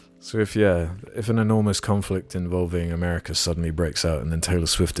 So if an enormous conflict involving America suddenly breaks out and then Taylor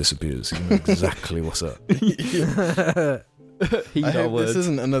Swift disappears, you know exactly what's up. I hope this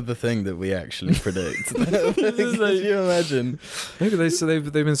isn't another thing that we actually predict. Can you imagine? Maybe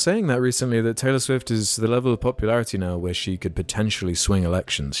they've been saying that recently, that Taylor Swift is the level of popularity now where she could potentially swing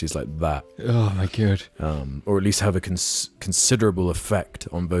elections. She's like that. Oh my god. Or at least have a considerable effect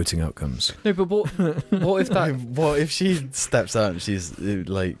on voting outcomes. No, but what if that? What if she steps out and she's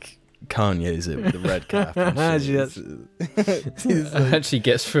like Kanye's it with the red cap? And she's like, actually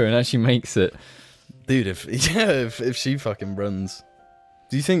gets through and actually makes it. Dude, if she fucking runs,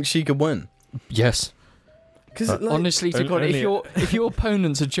 do you think she could win? Yes. Because honestly, to God, if your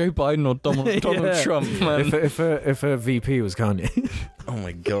opponents are Joe Biden or Donald Trump, man. If her VP was Kanye. Oh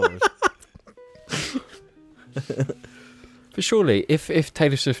my god. But surely, if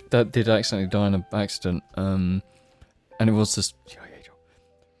Taylor Swift did accidentally die in an accident, and it was just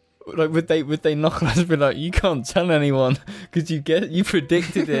like, would they knock on us and be like, you can't tell anyone because you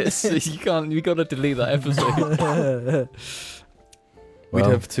predicted it, so you can't. You got to delete that episode. We'd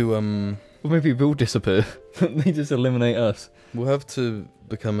have to Or maybe we'll disappear. They just eliminate us. We'll have to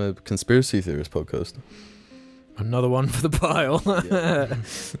become a conspiracy theorist podcast. Another one for the pile. Yeah.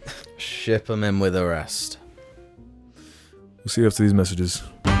 Ship them in with the rest. We'll see you after these messages.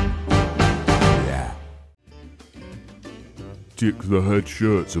 Yeah. Dick the Head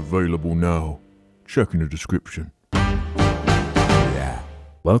shirts available now. Check in the description. Yeah.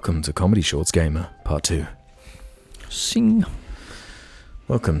 Welcome to Comedy Shorts Gamer, Part 2. Sing.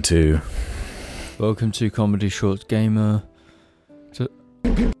 Welcome to Comedy Shorts Gamer.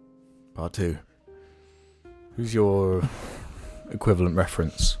 Part 2. Who's your equivalent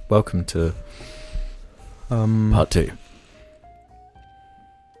reference? Welcome to Part 2.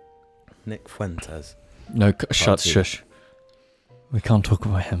 Nick Fuentes. No, shush. We can't talk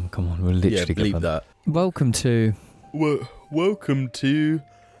about him. Come on, we'll literally bleep that. Welcome to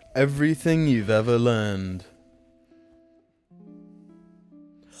everything you've ever learned.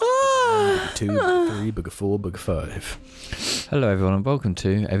 2, Booger 3, Booger 4, Booger 5. Hello everyone and welcome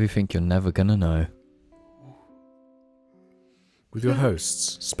to Everything You're Never Gonna Know. With your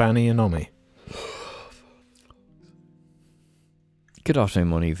hosts, Spanny and Omi. Good afternoon,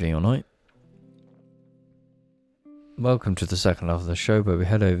 morning, evening or night. Welcome to the second half of the show where we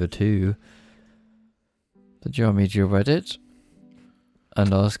head over to the Jar Media Reddit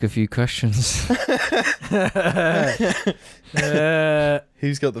and ask a few questions.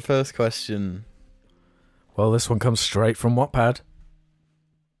 Who's got the first question? Well, this one comes straight from Wattpad.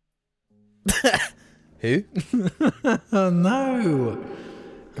 Who? Oh no!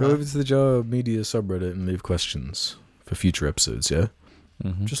 Go over to the Jar Media subreddit and leave questions for future episodes, yeah?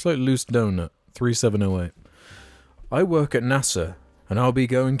 Mm-hmm. Just like Loose Donut 3708. I work at NASA and I'll be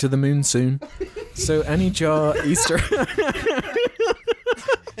going to the moon soon. So any jar Easter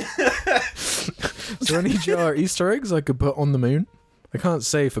eggs I could put on the moon? I can't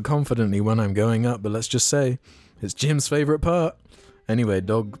say for confidently when I'm going up, but let's just say it's Jim's favourite part. Anyway,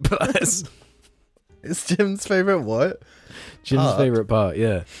 dog bless. It's Jim's favourite what? Jim's favourite part,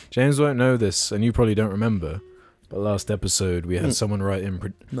 yeah. James won't know this, and you probably don't remember, but last episode we had someone write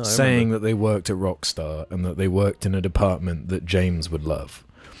in saying that they worked at Rockstar and that they worked in a department that James would love.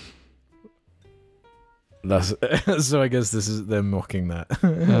 So I guess this is them mocking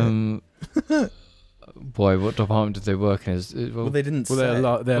that. Why? What department did they work in? Well, they didn't say.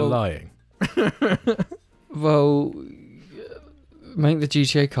 They're lying. Well, make the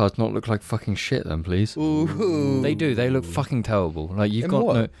GTA cars not look like fucking shit then, please. Ooh. They do. They look fucking terrible. Like, you've got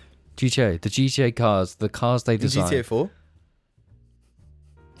what? no... GTA. The GTA cars, the cars they design. GTA 4?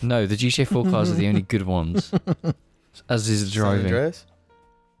 No, the GTA 4 cars are the only good ones. As is the driving. San Andreas?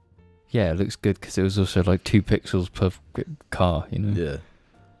 Yeah, it looks good because it was also like 2 pixels per car, you know? Yeah.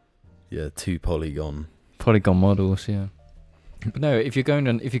 Yeah, 2 polygon models, yeah. But no, if you're going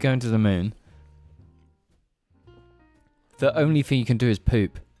to the moon, the only thing you can do is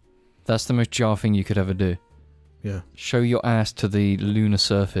poop. That's the most jar thing you could ever do. Yeah. Show your ass to the lunar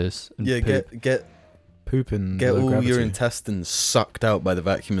surface. And poop. get poop and get all gravity. your intestines sucked out by the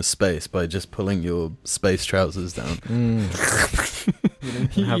vacuum of space by just pulling your space trousers down.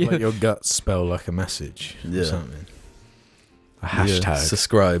 Have like your guts spell like a message or something. A hashtag. Yeah,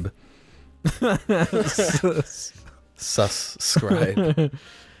 subscribe. Subscribe.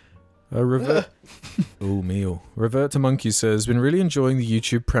 Revert. Oh, meal. Revert to Monkey says, been really enjoying the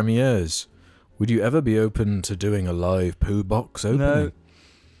YouTube premieres. Would you ever be open to doing a live poo box opening? No.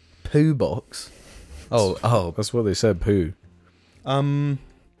 Poo box? Oh. That's what they said, poo.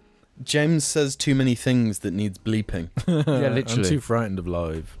 James says too many things that needs bleeping. Yeah, literally. I'm too frightened of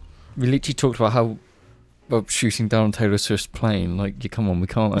live. We literally talked about how shooting down Taylor Swift's plane. Like, come on, we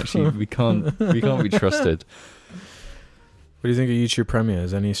can't be trusted. What do you think of YouTube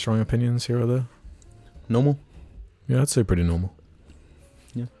premieres? Any strong opinions here or there? Normal. Yeah, I'd say pretty normal.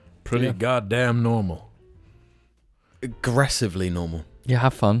 Yeah. Pretty goddamn normal. Aggressively normal. Yeah,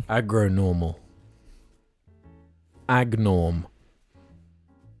 have fun. Agro-normal. Agnorm.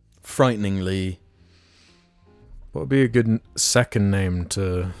 Frighteningly. What would be a good second name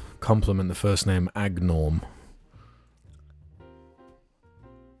to complement the first name Agnorm?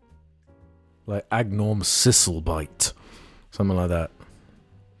 Like Agnorm Sisslebite. Something like that.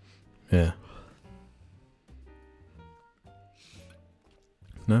 Yeah.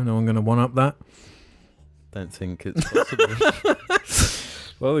 No one going to one-up that? Don't think it's possible.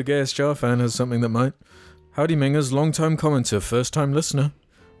 Well, the Gayest Jar fan has something that might. Howdy Mingers, long-time commenter, first-time listener.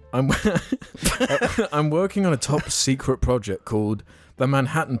 I'm working on a top-secret project called The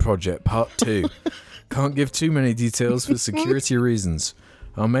Manhattan Project Part 2. Can't give too many details for security reasons.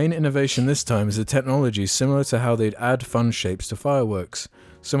 Our main innovation this time is a technology similar to how they'd add fun shapes to fireworks.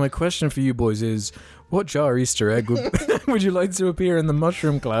 So my question for you boys is, what jar Easter egg would you like to appear in the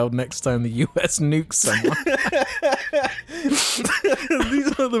mushroom cloud next time the US nukes someone?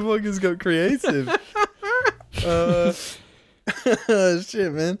 These motherfuckers got creative.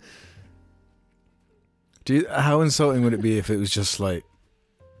 Shit, man. How insulting would it be if it was just like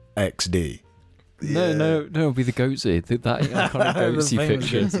XD? Yeah. No, it'll be the goatsy. That iconic goatsy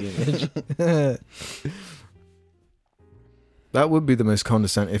picture. That would be the most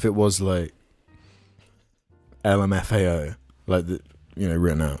condescending if it was like LMFAO, like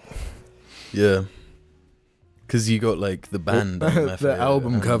written out. Yeah. Because you got like the band LMFAO the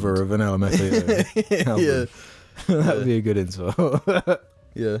album cover of an LMFAO album. Yeah. That would be a good insult.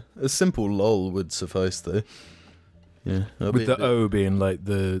 Yeah. A simple lol would suffice though. Yeah. With the O being like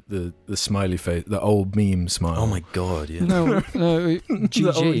the smiley face, the old meme smile. Oh my god, yeah. No, GG.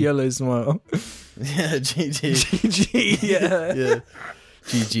 The old yellow smile. Yeah, GG. GG, yeah. Yeah.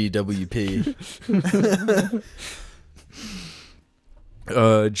 GGWP.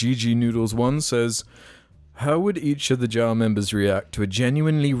 GG Noodles 1 says, how would each of the jar members react to a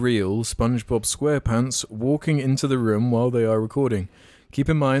genuinely real SpongeBob SquarePants walking into the room while they are recording? Keep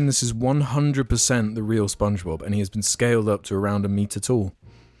in mind, this is 100% the real SpongeBob, and he has been scaled up to around 1 meter tall.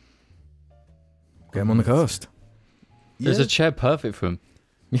 Get him on the cast. There's a chair perfect for him.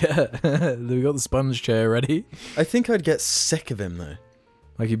 Yeah, we got the sponge chair ready. I think I'd get sick of him though.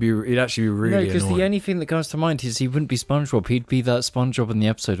 Like he'd actually be really No, because annoying. the only thing that comes to mind is he wouldn't be SpongeBob. He'd be that SpongeBob in the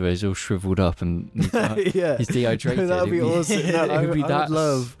episode where he's all shriveled up and yeah. he's dehydrated. That would be awesome. No, I would would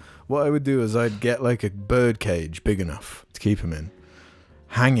love. What I would do is I'd get like a bird cage big enough to keep him in,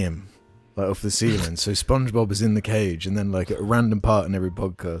 hang him like off the ceiling, so SpongeBob is in the cage, and then like at a random part in every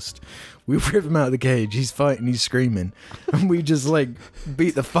podcast, we rip him out of the cage. He's fighting, he's screaming, and we just like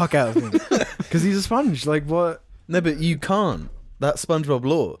beat the fuck out of him because he's a sponge. Like what? No, but you can't. That's SpongeBob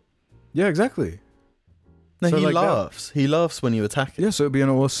lore. Yeah, exactly. No, So he like laughs. He laughs when you attack him. Yeah, so it'd be an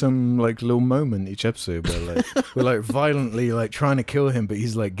awesome like little moment each episode where like we're like violently like trying to kill him, but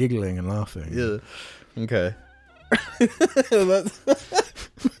he's like giggling and laughing. Yeah. Okay.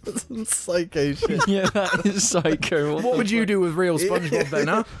 That's some psycho shit. Yeah, that is psycho. What would you do with real SpongeBob then,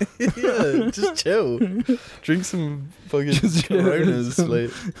 huh? Yeah, just chill. Drink some fucking Coronas.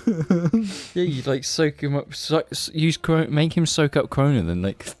 Like. Yeah, you like soak him up. Make him soak up Corona, then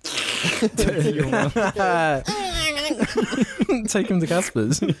like. Take him to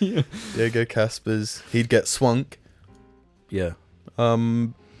Casper's. Yeah, go Casper's. He'd get swunk. Yeah.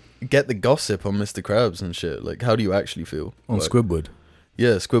 Get the gossip on Mr. Krabs and shit. Like, how do you actually feel? On like, Squidward.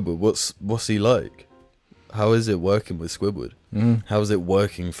 Yeah, Squidward. What's he like? How is it working with Squidward? How is it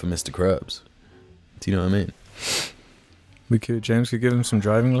working for Mr. Krabs? Do you know what I mean? James could give him some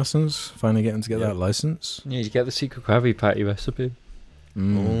driving lessons. Finally get him to get that license. Yeah, you get the secret Krabby Patty recipe.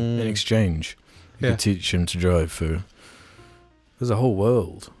 In exchange, you could teach him to drive for. There's a whole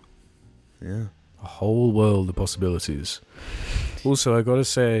world. Yeah. A whole world of possibilities. Also, I gotta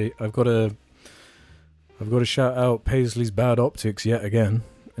say, I've got to shout out Paisley's bad optics yet again.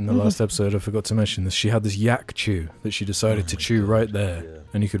 In the last episode, I forgot to mention this. She had this yak chew that she decided to chew right there,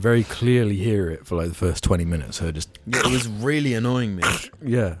 and you could very clearly hear it for like the first 20 minutes. Her just it was really annoying me.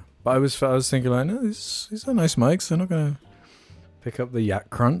 Yeah, but I was thinking like, no, these are nice mics. They're not gonna pick up the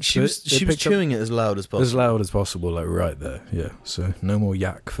yak crunch. She was chewing it as loud as possible. As loud as possible, like right there. Yeah. So no more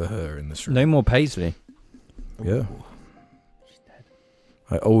yak for her in this room. No more Paisley. Yeah.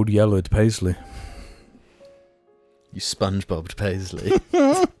 I old yellowed Paisley. You SpongeBobbed Paisley.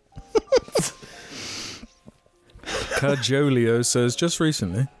 Cajolio says, just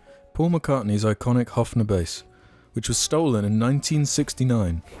recently, Paul McCartney's iconic Hofner bass, which was stolen in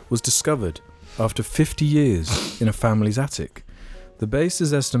 1969, was discovered after 50 years in a family's attic. The base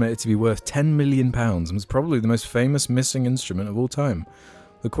is estimated to be worth £10 million and was probably the most famous missing instrument of all time.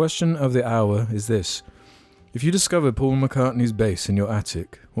 The question of the hour is this. If you discovered Paul McCartney's bass in your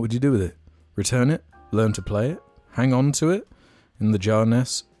attic, what would you do with it? Return it? Learn to play it? Hang on to it? In the jar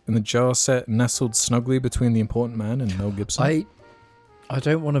set nestled snugly between the important man and Mel Gibson? I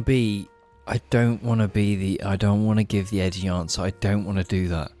don't want to give the edgy answer. I don't want to do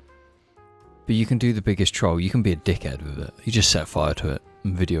that. But you can do the biggest troll. You can be a dickhead with it. You just set fire to it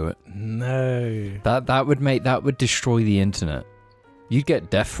and video it. No. That would destroy the internet. You'd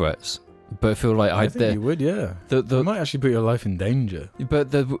get death threats. But I feel like I think you would, yeah. It might actually put your life in danger.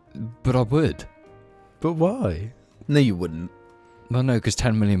 But I would. But why? No, you wouldn't. Well, no, because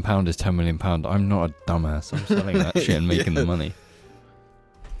 £10 million is £10 million. I'm not a dumbass. I'm selling that shit and making the money.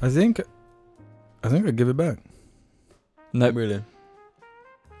 I think I'd give it back. No, really.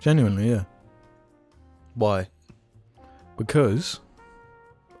 Genuinely, yeah. Why? Because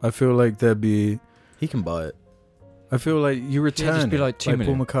I feel like there'd be... He can buy it. I feel like you return just be like $2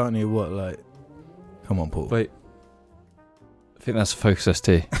 million. Paul McCartney, what, like... Come on, Paul. Wait. I think that's a Focus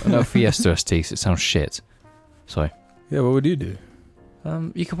ST. Oh, no, Fiesta ST, so it sounds shit. Sorry. Yeah, what would you do?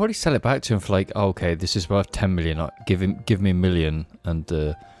 You could probably sell it back to him for like, oh, okay, this is worth 10 million. Give me $1 million and,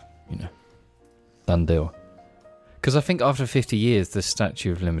 done deal. Because I think after 50 years, the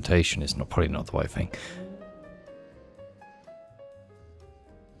statute of limitation is probably not the right thing.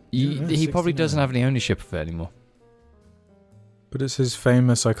 He probably doesn't have any ownership of it anymore. But it's his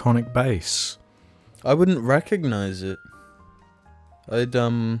famous iconic bass. I wouldn't recognize it. I'd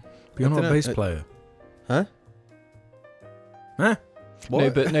But you're not a bass player. Huh? Huh?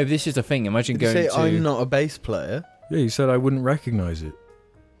 What? No, this is the thing. Imagine Did going you to... say I'm not a bass player? Yeah, you said I wouldn't recognize it.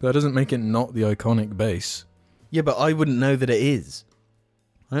 But that doesn't make it not the iconic bass. Yeah, but I wouldn't know that it is.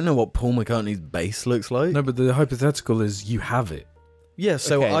 I don't know what Paul McCartney's bass looks like. No, but the hypothetical is you have it. Yeah,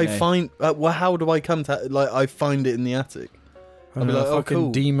 so Okay, I no. find... well, how do I come to... Like, I find it in the attic. I'll be like, a fucking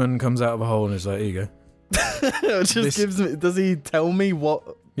cool. demon comes out of a hole and is like, here you go. It just gives me... Does he tell me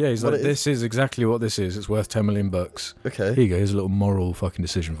what... Yeah, he's what like, this is exactly what this is. It's worth $10 million. Okay. Here you go. Here's a little moral fucking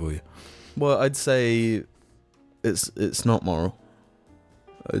decision for you. Well, I'd say it's not moral.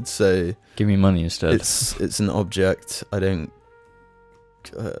 I'd say Give me money instead. it's an object. I don't...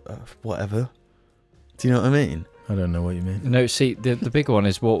 whatever. Do you know what I mean? I don't know what you mean. No, see, the bigger one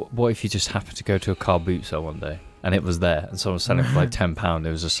is what if you just happened to go to a car boot sale one day and it was there and someone was selling it for like £10? It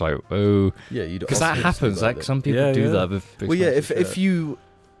was just like, oh... Yeah, you'd... Because that happens. Like, some people Yeah, do yeah. that with... Well, yeah, expensive shit.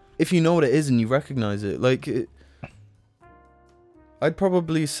 if you know what it is and you recognize it, like... I'd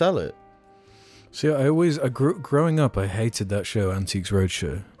probably sell it. See, growing up, I hated that show, Antiques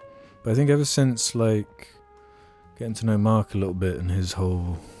Roadshow. But I think ever since, like, getting to know Mark a little bit and his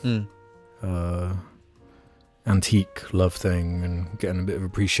whole antique love thing and getting a bit of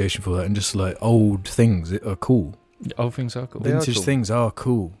appreciation for that and just, like, old things are cool. Old things are cool. Vintage cool. things are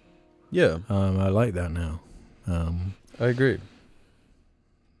cool. Yeah. I like that now. I agree.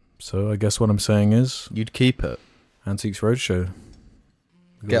 So I guess what I'm saying is You'd keep it. Antiques Roadshow.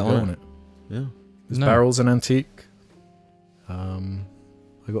 We Get gotta go on it. Yeah. This No. barrel's an antique.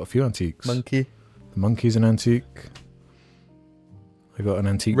 I got a few antiques. Monkey. The monkey's an antique. I got an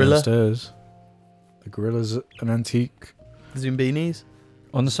antique Gorilla. downstairs. The gorilla's an antique. Zoombinis.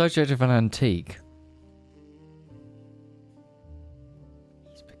 On the subject of an antique...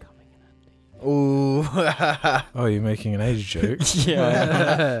 He's becoming an Oh. Oh, you're making an age joke?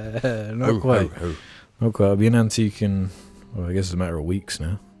 Yeah. Not quite. Not quite. I'll be an antique in, well, I guess it's a matter of weeks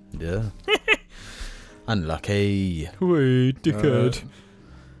now. Yeah. Unlucky. Wait,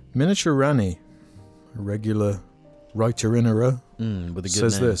 Miniature Rani, a regular writer in a row, With a good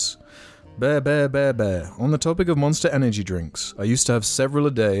says name. this. Bear. On the topic of Monster energy drinks, I used to have several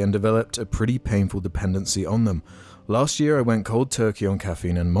a day and developed a pretty painful dependency on them. Last year I went cold turkey on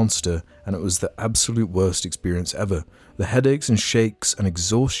caffeine and Monster, and it was the absolute worst experience ever. The headaches and shakes and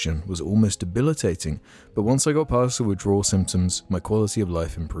exhaustion was almost debilitating, but once I got past the withdrawal symptoms, my quality of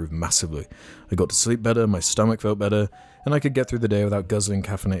life improved massively. I got to sleep better, my stomach felt better, and I could get through the day without guzzling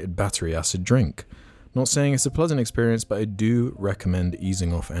caffeinated battery acid drink. Not saying it's a pleasant experience, but I do recommend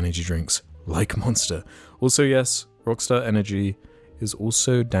easing off energy drinks like Monster. Also, yes, Rockstar Energy is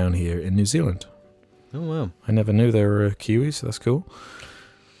also down here in New Zealand. Oh, wow. I never knew there were Kiwis, so that's cool.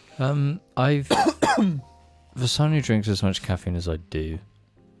 I've... For someone who drinks as much caffeine as I do,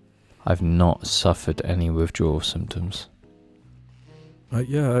 I've not suffered any withdrawal symptoms. I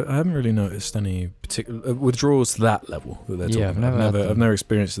haven't really noticed any particular withdrawals to that level that they're talking Yeah, about. I've never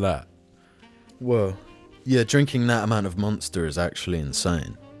experienced that. Whoa. Yeah, drinking that amount of Monster is actually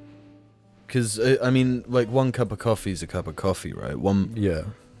insane. because I mean, like, 1 cup of coffee is a cup of coffee, right?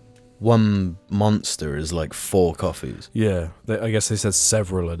 One monster is like 4 coffees. Yeah, I guess they said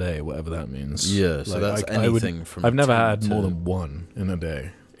several a day, whatever that means. Yeah, so that's anything from. I've never had more than 1 in a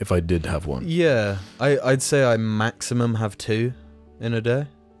day. If I did have 1. Yeah, I'd say I maximum have 2 in a day.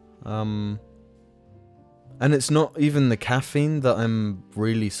 And it's not even the caffeine that I'm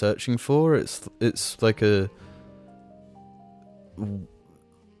really searching for. It's like a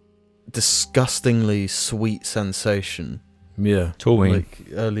disgustingly sweet sensation. Yeah, like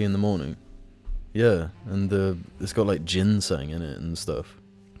early in the morning. Yeah, and it's got like ginseng in it and stuff.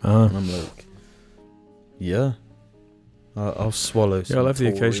 And I'm like, yeah, I'll swallow. Some I'll have the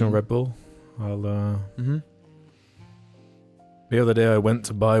taurine. occasional Red Bull. The other day I went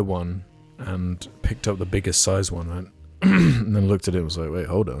to buy one and picked up the biggest size one, and then looked at it and was like, wait,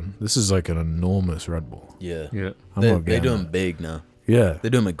 hold on, this is like an enormous Red Bull. Yeah. They do them big now. Yeah, they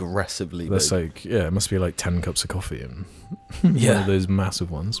do them aggressively. That's big. like, it must be like 10 cups of coffee and one of those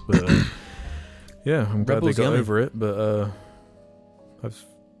massive ones. But I'm glad they got yummy. over it. But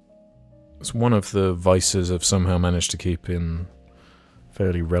it's one of the vices I've somehow managed to keep in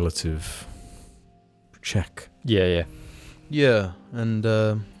fairly relative check. Yeah. And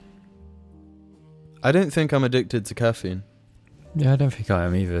I don't think I'm addicted to caffeine. Yeah, I don't think I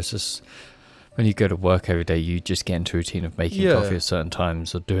am either. It's just when you go to work every day, you just get into a routine of making coffee at certain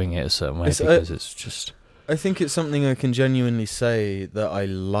times or doing it a certain way because it's just. I think it's something I can genuinely say that I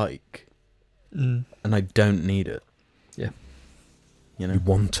like, and I don't need it. Yeah, you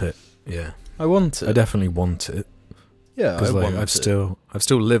want it. Yeah, I want it. I definitely want it. Yeah, because I've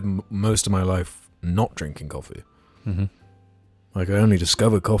still lived most of my life not drinking coffee. Mm-hmm. Like I only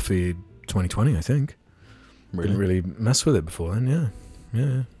discovered coffee 2020, I think. Really? Didn't really mess with it before then.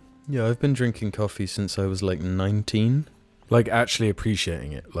 Yeah. Yeah, I've been drinking coffee since I was like 19. Like actually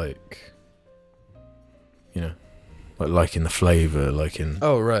appreciating it, like, like liking the flavour, liking.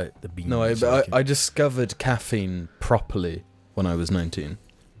 Oh right. The beans. No, I discovered caffeine properly when I was 19.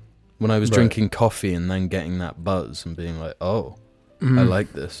 When I was drinking coffee and then getting that buzz and being like, I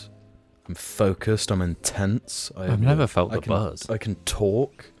like this. I'm focused. I'm intense. I've never felt the buzz. I can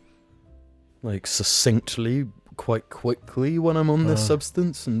talk like succinctly, quite quickly when I'm on this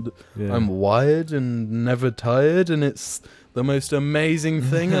substance, and I'm wired and never tired, and it's the most amazing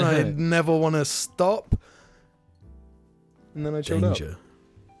thing, and I never want to stop. And then I chilled out.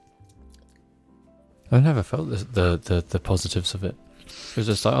 I've never felt the positives of it. It was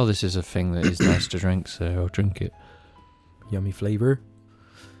just like, this is a thing that is nice to drink, so I'll drink it. Yummy flavour.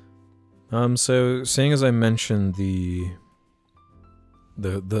 So seeing as I mentioned the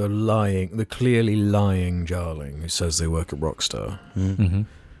clearly lying Jarling who says they work at Rockstar,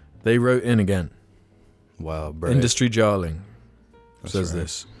 they wrote in again. Wow, bro. Industry Jarling says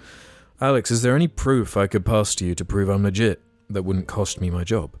this. Alex, is there any proof I could pass to you to prove I'm legit that wouldn't cost me my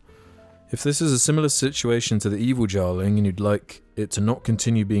job? If this is a similar situation to the evil Jarling and you'd like it to not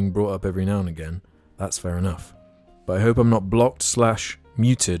continue being brought up every now and again, that's fair enough. But I hope I'm not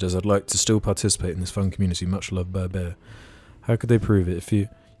blocked/muted, as I'd like to still participate in this fun community. Much love, Bear. How could they prove it? If you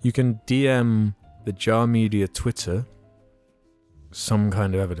can DM the Jar Media Twitter some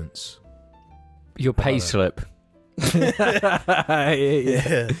kind of evidence. Your pay slip.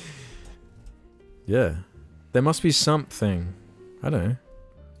 Yeah. There must be something. I don't know.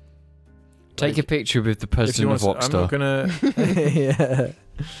 Take a picture with the president of Rockstar. I'm not gonna. Yeah.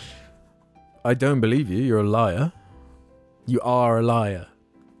 I don't believe you. You're a liar. You are a liar.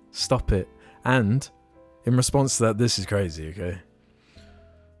 Stop it. And in response to that, this is crazy. Okay.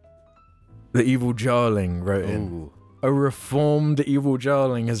 The evil Jarling wrote in. A reformed evil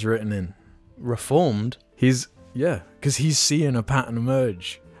Jarling has written in. Reformed? Because he's seeing a pattern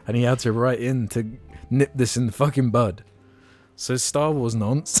emerge, and he had to write in to nip this in the fucking bud. So Star Wars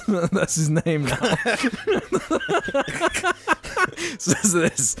Nonce, that's his name now. Says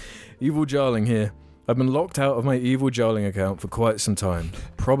this, evil Jarling here. I've been locked out of my evil Jarling account for quite some time,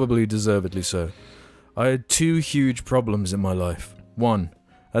 probably deservedly so. I had 2 huge problems in my life. 1,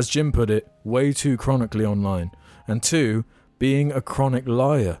 as Jim put it, way too chronically online. And 2, being a chronic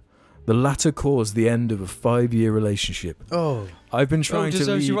liar. The latter caused the end of a 5-year relationship. I've been trying to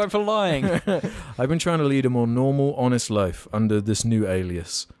lead... you right for lying. I've been trying to lead a more normal, honest life under this new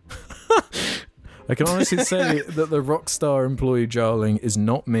alias. I can honestly say that the Rockstar employee Jarling is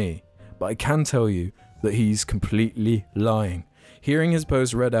not me, but I can tell you that he's completely lying. Hearing his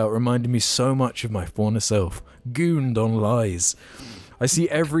post read out reminded me so much of my former self, gooned on lies. I see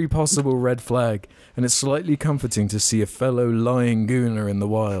every possible red flag, and it's slightly comforting to see a fellow lying gooner in the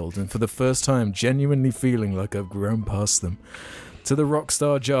wild, and for the first time genuinely feeling like I've grown past them. To the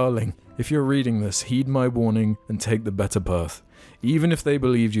Rockstar Jarling, If you're reading this, heed my warning and take the better path. Even if they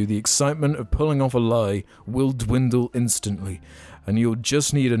believed you, the excitement of pulling off a lie will dwindle instantly, and you'll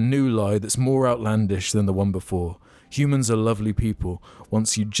just need a new lie that's more outlandish than the one before. Humans are lovely people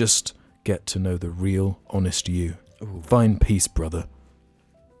once you just get to know the real, honest you. Ooh. Find peace, brother.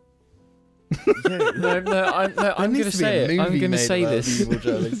 I'm going to say it. I'm going to say this.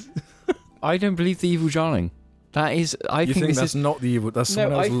 I don't believe the evil Jarling. That is, you think that's not the evil. That's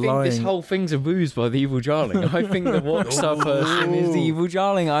someone else lying. I think this whole thing's a ruse by the evil Jarling. I think the Rockstar person is the evil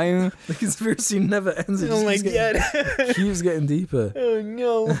Jarling. The conspiracy never ends. Oh my god! Keeps getting deeper. Oh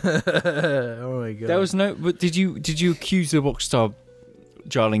no! Oh my god! There was no. But did you accuse the Rockstar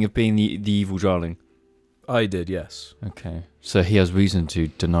Jarling of being the evil Jarling? I did, yes. Okay, so he has reason to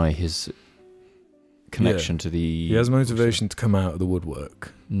deny his connection to the. He has motivation to come out of the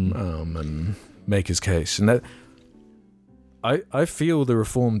woodwork, and make his case, and that. I feel the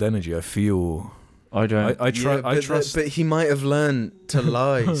reformed energy. I feel. I don't. I trust. But he might have learned to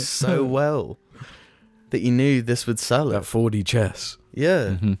lie so well that he knew this would sell it. That 4D chess.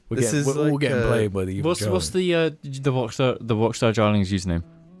 Yeah, we're all getting played by the evil. What's the Rockstar Jarling's username?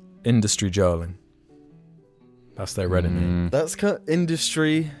 Industry Jarling. That's their Reddit name. That's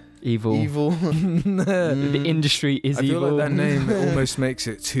industry. Evil. The industry is evil. I feel like that name almost makes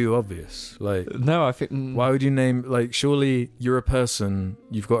it too obvious. Like, no, I think. Why would you name, like, surely you're a person,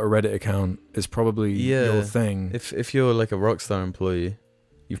 you've got a Reddit account, it's probably your thing. If you're like a Rockstar employee,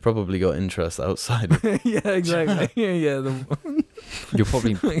 you've probably got interests outside of yeah, exactly. yeah. You're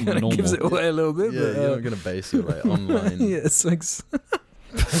probably normal. Gives it away a little bit. Yeah, but, you're not going to base your like online yeah, it's like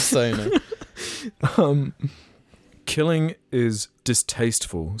persona. Killing is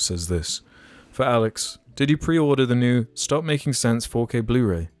distasteful, says this. For Alex, did you pre-order the new Stop Making Sense 4K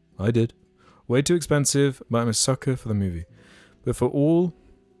Blu-ray? I did. Way too expensive, but I'm a sucker for the movie. But for all,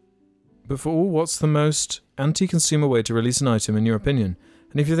 what's the most anti-consumer way to release an item in your opinion?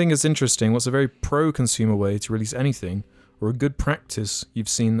 And if you think it's interesting, what's a very pro-consumer way to release anything, or a good practice you've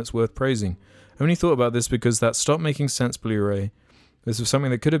seen that's worth praising? I only thought about this because that Stop Making Sense Blu-ray is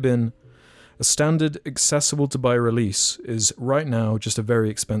something that could have been a standard, accessible-to-buy release is right now just a very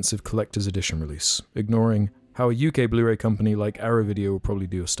expensive collector's edition release, ignoring how a UK Blu-ray company like Arrow Video will probably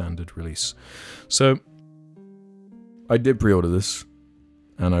do a standard release. So, I did pre-order this,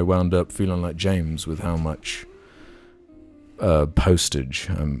 and I wound up feeling like James with how much postage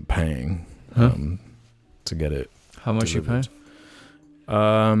I'm paying to get it. How much delivered. you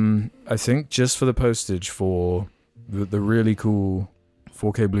pay? I think just for the postage for the really cool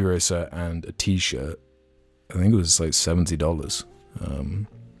 4K Blu-ray set and a t-shirt, I think it was like $70,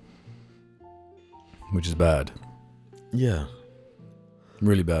 which is bad. Yeah.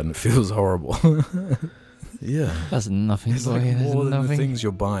 Really bad, and it feels horrible. Yeah. That's nothing. It's like more than the things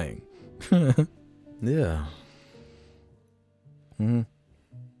you're buying. Yeah. Mm-hmm.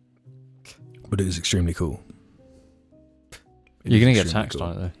 But it is extremely cool. You're going to get taxed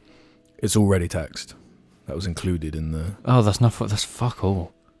on it, though. It's already taxed. That was included in the... Oh, that's nothing. That's fuck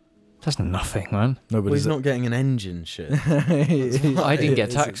all. That's nothing, man. No, but he's not getting an engine shit. I didn't get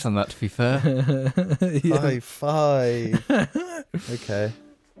taxed on that, to be fair. High five. Okay.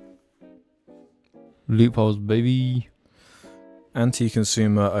 Loopholes, baby.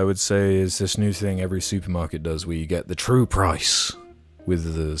 Anti-consumer, I would say, is this new thing every supermarket does where you get the true price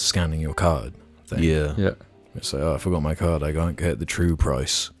with the scanning your card thing. Yeah. It's like, oh, I forgot my card. I can't get the true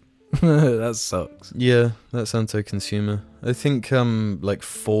price. That sucks. Yeah, that's anti-consumer. I think like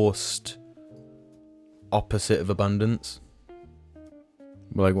forced opposite of abundance.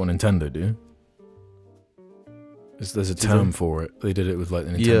 Like what Nintendo do. There's a term for it. They did it with like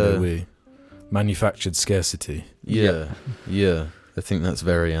the Nintendo Wii. Manufactured scarcity. Yeah. I think that's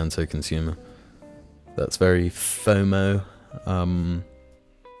very anti-consumer. That's very FOMO. I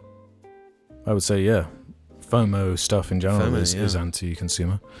would say, yeah. FOMO stuff in general is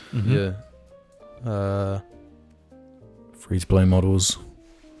anti-consumer. Mm-hmm. Yeah. Free-to-play models.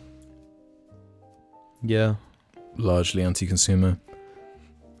 Yeah. Largely anti-consumer.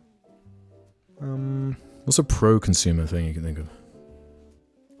 What's a pro-consumer thing you can think of?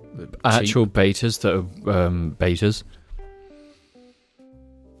 Actual betas that are betas.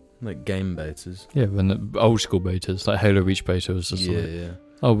 Like game betas. Yeah, when the old school betas, like Halo Reach beta was just yeah.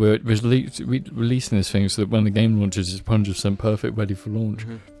 Oh, we're releasing this thing so that when the game launches, it's 100% perfect, ready for launch.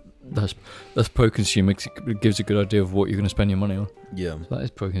 Mm-hmm. That's pro-consumer. It gives a good idea of what you're going to spend your money on. Yeah. So that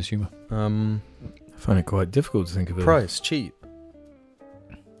is pro-consumer. I find it quite difficult to think of it. Price, cheap.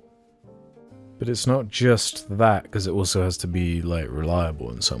 But it's not just that, because it also has to be like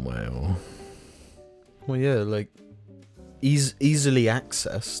reliable in some way. Or... Well, yeah, like easily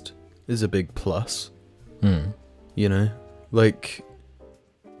accessed is a big plus. Mm. You know, like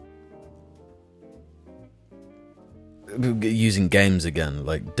using games again,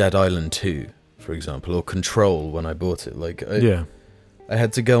 like Dead Island 2, for example, or Control when I bought it. Like, I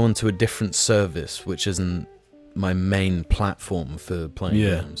had to go onto a different service, which isn't my main platform for playing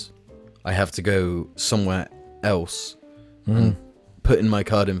games. I have to go somewhere else and put in my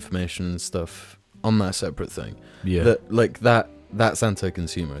card information and stuff on that separate thing. Yeah. That's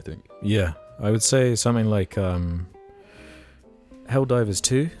anti-consumer, I think. Yeah. I would say something like Helldivers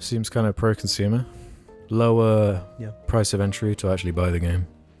 2 seems kind of pro-consumer. Lower price of entry to actually buy the game.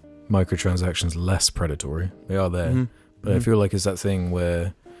 Microtransactions less predatory. They are there. But I feel like it's that thing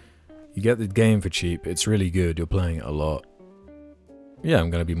where you get the game for cheap, it's really good, you're playing it a lot. Yeah, I'm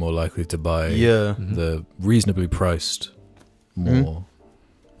going to be more likely to buy the reasonably priced more,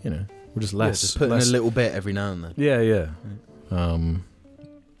 you know, or just less. Just put in a little bit every now and then. Yeah.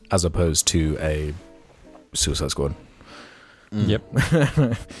 As opposed to a Suicide Squad. Yep.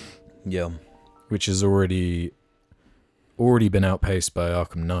 Yeah. Which has already been outpaced by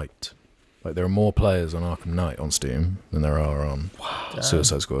Arkham Knight. Like, there are more players on Arkham Knight on Steam than there are on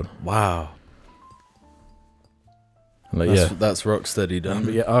Suicide Squad. Wow. Like, that's Rocksteady done.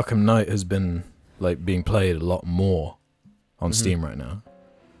 But yeah, Arkham Knight has been like being played a lot more on Steam right now.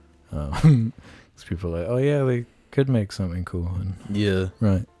 Because people are like, oh yeah, we could make something cool. And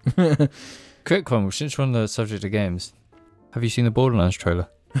right. Quick one, since we're on the subject of games, have you seen the Borderlands trailer?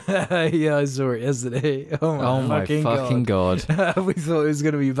 Yeah, I saw it yesterday. Oh my fucking god. We thought it was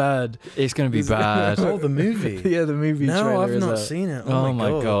going to be bad. It's going to be bad. Oh, the movie. Yeah, the movie trailer. No, I've not seen it. Oh my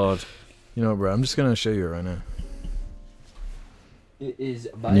god. You know, bro, I'm just going to show you it right now. It is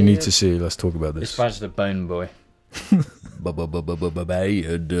bad. You need to see. Let's talk about this. It's Badge the Bone Boy. What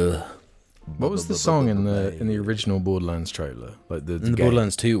was the song in the original Borderlands trailer? Like the game?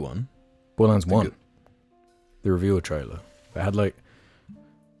 Borderlands 2 one. Borderlands 1. The reveal trailer. It had like,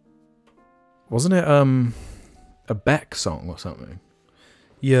 wasn't it a Beck song or something?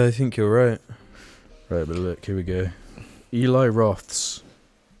 Yeah, I think you're right. Right, but look, here we go. Eli Roth's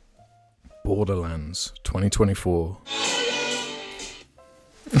Borderlands 2024.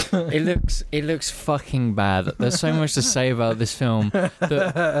 It looks fucking bad. There's so much to say about this film.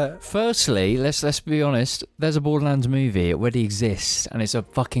 Firstly, let's be honest. There's a Borderlands movie. It already exists, and it's a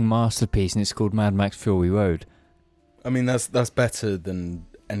fucking masterpiece, and it's called Mad Max Fury Road. I mean, that's better than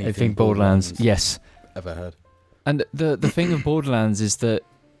anything I think Borderlands yes, ever had. And the thing of Borderlands is that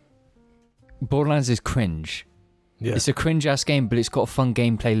Borderlands is cringe. Yeah. It's a cringe-ass game, but it's got a fun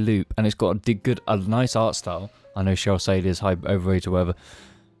gameplay loop, and it's got a nice art style. I know Cheryl Said is hype, overrated or whatever.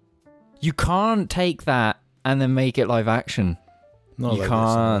 You can't take that and then make it live action. Not you like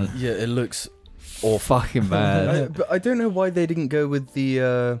can't. This, yeah, it looks fucking bad. But I don't know why they didn't go with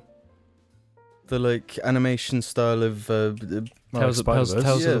the like animation style of Tales of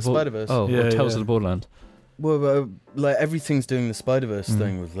the Spider-Verse. Tales of the Borderlands. Well, like everything's doing the Spider-Verse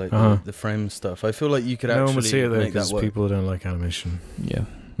thing with like the frame stuff. I feel like you could no actually one would see it though because people don't like animation. Yeah,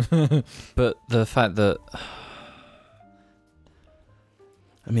 but the fact that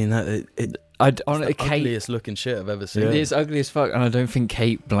I mean that it's the ugliest looking shit I've ever seen. It is ugly as fuck, and I don't think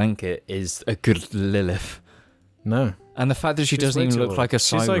Kate Blanchett is a good Lilith. No. And the fact that she doesn't even look like a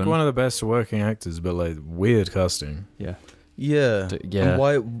siren. She's like one of the best working actors, but like weird casting. Yeah. Yeah.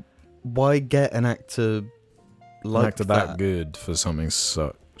 And why get an actor like that good for something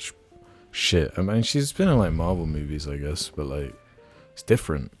such shit? I mean, she's been in like Marvel movies, I guess, but like it's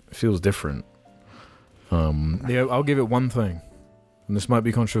different. It feels different. Yeah, I'll give it one thing, and this might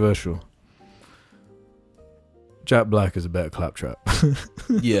be controversial. Jack Black is a better Claptrap.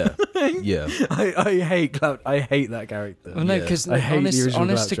 Yeah. I hate I hate that character. Well, no, because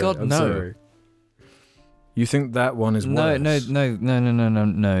honest to God, no. Sorry. You think that one is no, worse? No.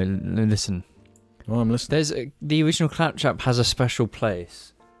 Listen. Oh, I'm listening. The original Claptrap has a special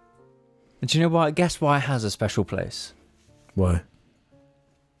place. And do you know why? Guess why it has a special place? Why?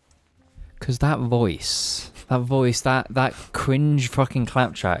 Because that voice, that cringe fucking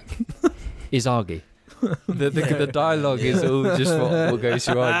Claptrap is Argy. The dialogue is all just what goes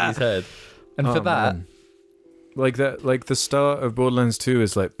through Argy's head. And for that... Man. Like that, like the start of Borderlands 2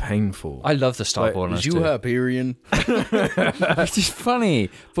 is like painful. I love the start of Borderlands 2. You Hyperion. It's just funny.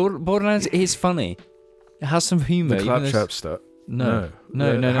 Borderlands is funny. It has some humour. The Claptrap stuff. No.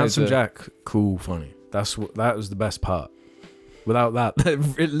 Handsome Jack, cool, funny. That was the best part. Without that,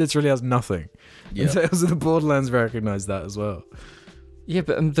 it literally has nothing. Yeah. And Tales of the Borderlands recognised that as well. Yeah,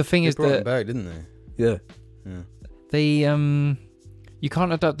 but the thing is brought that it back, didn't they? Yeah. They You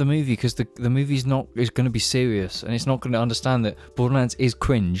can't adapt the movie because the movie's not is going to be serious and it's not going to understand that Borderlands is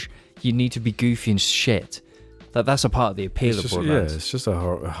cringe. You need to be goofy and shit. That's a part of the appeal of Borderlands. Yeah, it's just a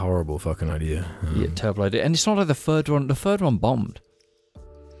horrible fucking idea. Yeah, terrible idea. And it's not like the third one bombed.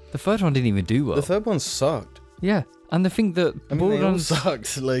 The third one didn't even do well. The third one sucked. Yeah, and the thing that Borderlands they all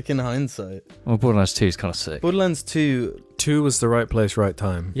sucked, like in hindsight. Well, Borderlands 2 is kind of sick. Borderlands 2 was the right place, right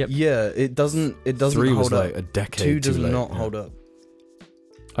time. Yep. Yeah, it doesn't 3 hold was like up. A decade 2 does too late, not hold up.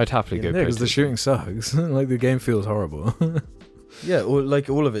 I'd happily go. Yeah, because the shooting sucks. Like the game feels horrible. Yeah, or like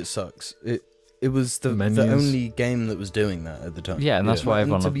all of it sucks. It was the only game that was doing that at the time. Yeah, and that's why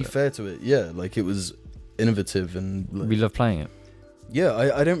everyone. And to loved be fair to it, yeah, like it was innovative and like, we love playing it. Yeah,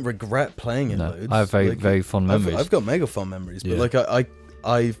 I don't regret playing it. No, loads. I have very fond memories. I've got mega fond memories, but like I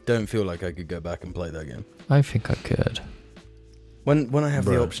don't feel like I could go back and play that game. I think I could. When I have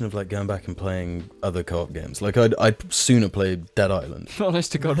the option of like going back and playing other co-op games, like I'd sooner play Dead Island.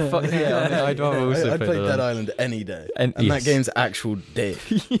 Honest to God, fuck yeah! I'd rather I'd play Dead Island any day, and that game's actual dick.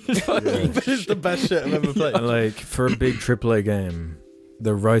 It's the best shit I've ever played. And like for a big AAA game,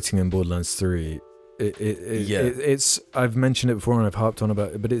 the writing in Borderlands 3, it's I've mentioned it before and I've harped on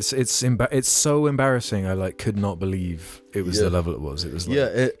about it, but it's so embarrassing. I like could not believe it was the level it was. It was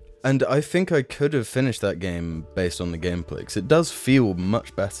like, and I think I could have finished that game based on the gameplay, because it does feel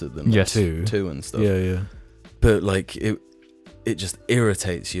much better than like 2 and stuff. Yeah. But like it just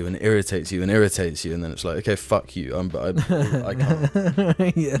irritates you and irritates you and irritates you, and then it's like, okay, fuck you. I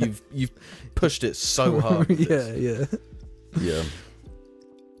can't. Yeah. You've pushed it so hard. Yeah.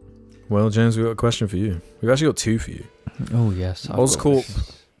 Well, James, we've got a question for you. We've actually got 2 for you. Oh yes.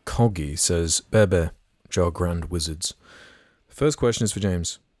 Oscorp Coggy says, Bebe, Jar Grand Wizards. The first question is for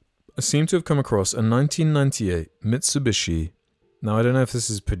James. I seem to have come across a 1998 Mitsubishi. Now, I don't know if this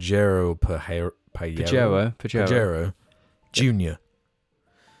is Pajero or Pajero Junior.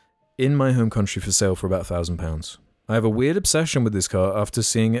 In my home country for sale for about £1,000. I have a weird obsession with this car after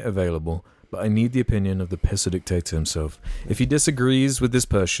seeing it available, but I need the opinion of the pisser dictator himself. If he disagrees with this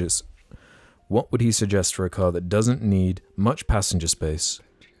purchase, what would he suggest for a car that doesn't need much passenger space,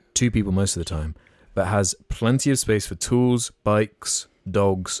 2 people most of the time, but has plenty of space for tools, bikes,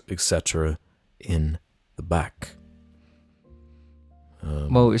 dogs, etc. in the back?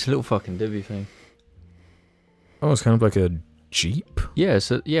 Well, it's a little fucking divvy thing. Oh, it's kind of like a Jeep? Yeah,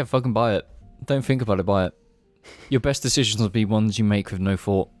 fucking buy it. Don't think about it, buy it. Your best decisions will be ones you make with no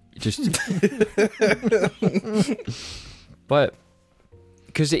thought. Just buy it.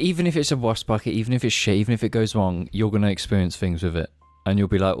 Because even if it's a wash bucket, even if it's shit, even if it goes wrong, you're going to experience things with it. And you'll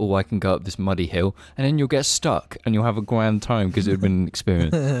be like, oh, I can go up this muddy hill. And then you'll get stuck and you'll have a grand time because it would have been an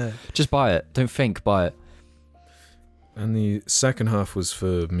experience. Just buy it. Don't think, buy it. And the second half was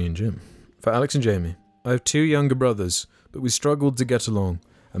for me and Jim. For Alex and Jamie. I have 2 younger brothers, but we struggled to get along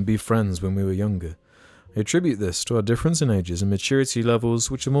and be friends when we were younger. I attribute this to our difference in ages and maturity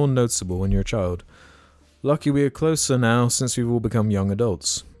levels, which are more noticeable when you're a child. Lucky we are closer now since we've all become young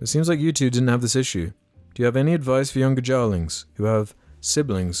adults. It seems like you 2 didn't have this issue. Do you have any advice for younger jarlings who have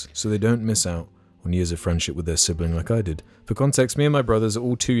siblings so they don't miss out on years of friendship with their sibling like I did? For context, me and my brothers are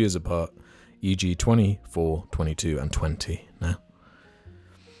all 2 years apart, e.g. 24, 22 and 20 now.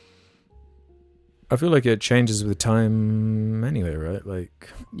 I feel like it changes with time anyway, right? Like,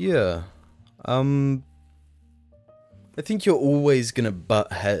 yeah. I think you're always gonna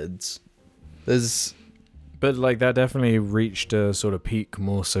butt heads. But like that definitely reached a sort of peak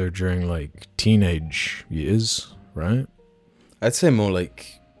more so during like teenage years, right? I'd say more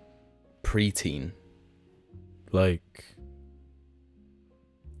like preteen. Like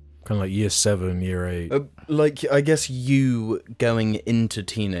kind of like year 7, year 8. Like I guess you going into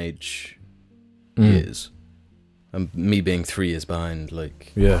teenage years, and me being 3 years behind.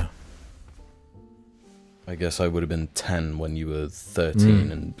 Like yeah. I guess I would have been 10 when you were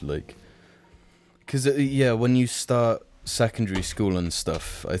 13, and like, because when you start secondary school and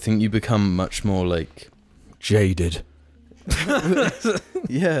stuff, I think you become much more like jaded.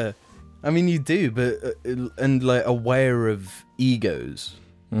 Yeah, I mean you do, but and like aware of egos.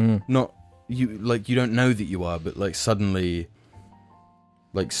 Not you, like you don't know that you are, but like suddenly,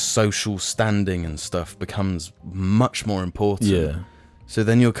 like social standing and stuff becomes much more important. Yeah. So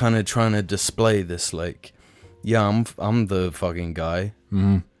then you're kind of trying to display this, like, yeah, I'm the fucking guy.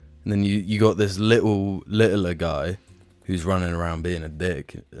 And then you got this littler guy who's running around being a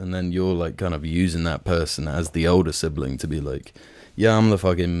dick. And then you're, like, kind of using that person as the older sibling to be like, yeah, I'm the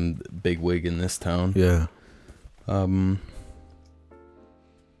fucking big wig in this town. Yeah.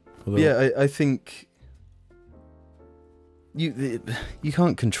 Yeah, I think you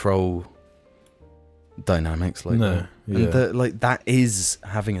can't control dynamics like that. And that is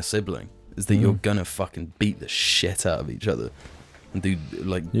having a sibling. Is that you're gonna fucking beat the shit out of each other and do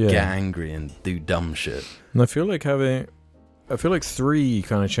get angry and do dumb shit. And I feel like 3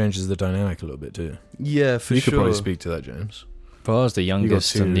 kind of changes the dynamic a little bit too. Yeah, for sure. You could probably speak to that, James. But I was the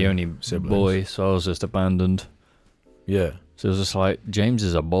youngest and the only siblings. Boy, so I was just abandoned. Yeah. So it was just like, James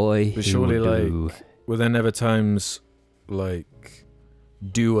is a boy. But surely, were there never times like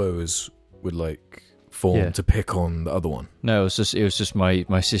duos would form to pick on the other one? No, it was just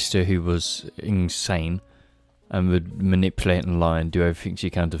my sister who was insane and would manipulate and lie and do everything she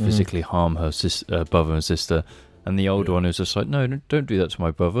can to physically harm her brother and sister. And the older one was just like, no, don't do that to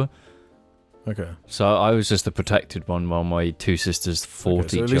my brother. Okay. So I was just the protected one while my 2 sisters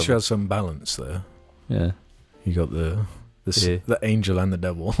fought each other. So at least you had some balance there. Yeah. You got the angel and the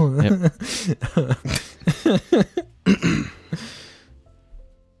devil. Yep.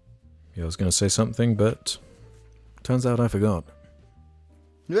 I was going to say something, but turns out I forgot.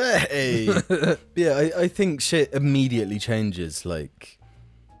 Hey! Yeah, I think shit immediately changes,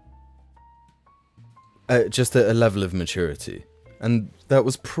 just at a level of maturity. And that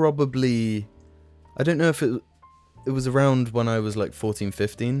was probably... I don't know if it was around when I was 14,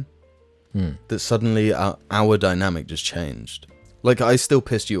 15, that suddenly our dynamic just changed. I still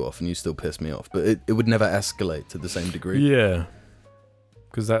pissed you off and you still pissed me off, but it would never escalate to the same degree. Yeah.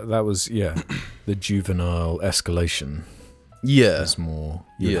 Because that was, the juvenile escalation. Yeah. It's more,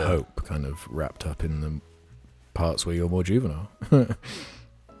 you'd hope, kind of wrapped up in the parts where you're more juvenile. Well,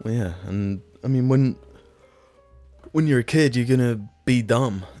 yeah, and I mean, when you're a kid, you're gonna be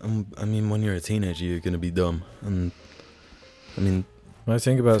dumb. I mean, when you're a teenager, you're gonna be dumb. And I mean, when I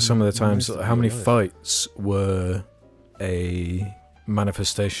think about some of the times, how many fights were a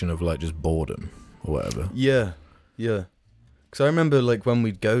manifestation of just boredom or whatever. Yeah. Because I remember when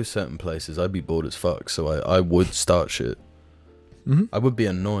we'd go certain places, I'd be bored as fuck, so I would start shit. Mm-hmm. I would be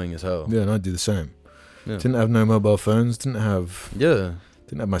annoying as hell. Yeah, and I'd do the same. Yeah. Didn't have no mobile phones. Didn't have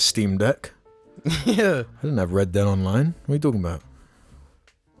my Steam Deck. Yeah. I didn't have Red Dead Online. What are you talking about?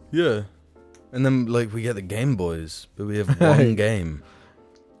 Yeah. And then we get the Game Boys, but we have one game.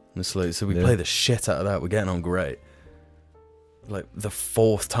 And it's so we play the shit out of that. We're getting on great. The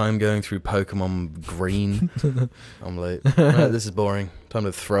 4th time going through Pokemon Green. I'm like, right, this is boring. Time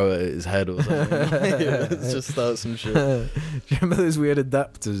to throw it at his head or something. Let's just start some shit. Do you remember those weird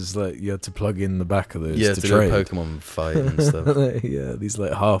adapters you had to plug in the back of those to do a Pokemon fight and stuff. Yeah, these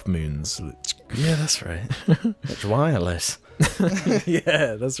half moons. Yeah, that's right. It's wireless.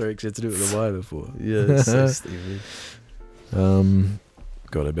 Yeah, that's right, because you had to do it with a wire before. Yeah, it's so stupid.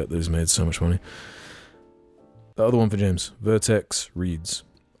 God, I bet those made so much money. The other one for James. Vertex reads,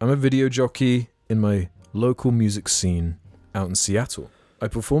 I'm a video jockey in my local music scene out in Seattle. I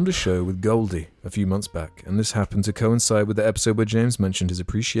performed a show with Goldie a few months back, and this happened to coincide with the episode where James mentioned his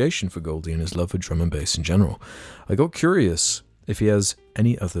appreciation for Goldie and his love for drum and bass in general. I got curious if he has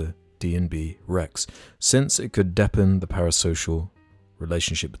any other D&B recs, since it could deepen the parasocial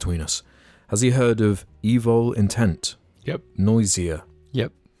relationship between us. Has he heard of Evil Intent? Yep. Noisier?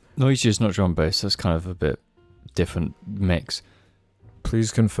 Yep. Noisier is not drum bass, that's kind of a bit different mix.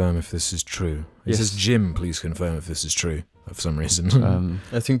 Please confirm if this is true. It says Jim, please confirm if this is true, for some reason.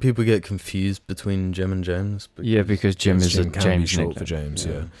 I think people get confused between Jim and James. Because Jim is a James short for James,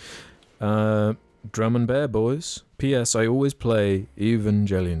 Drum and Bear Boys. P.S. I always play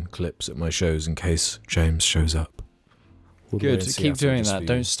Evangelion clips at my shows in case James shows up. Good, keep doing that,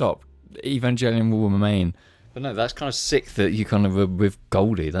 don't stop. Evangelion will remain. But no, that's kind of sick that you kind of with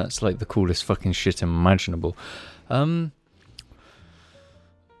Goldie. That's the coolest fucking shit imaginable.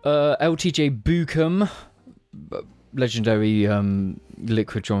 LTJ Bucum, legendary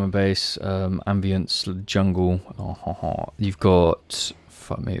liquid drum and bass, ambience jungle. You've got...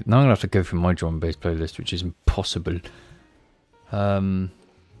 Fuck me. Now I'm going to have to go through my drum and bass playlist, which is impossible.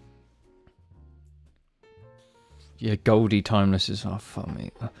 Goldie Timeless is... Oh, fuck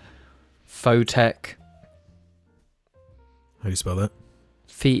me. Photech. How do you spell that?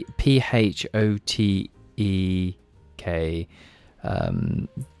 Photek.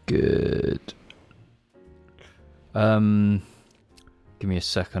 Good. Give me a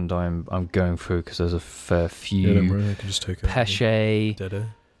second. I'm going through because there's a fair few. Yeah, don't worry, I can just take it. Pesce,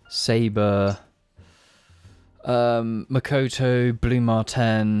 Saber, Makoto, Blue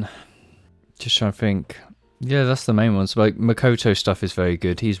Marten. Just trying to think. Yeah, that's the main ones. Makoto stuff is very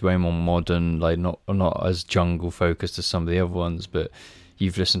good. He's way more modern, not as jungle focused as some of the other ones. But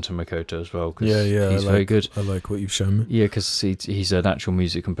you've listened to Makoto as well, because he's very good. I like what you've shown me. Yeah, because he's an actual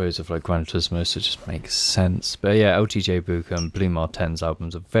music composer for Gran Turismo, so it just makes sense. But yeah, LTJ Buchan, Blue Marten's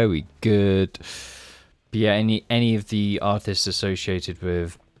albums are very good. But yeah, any of the artists associated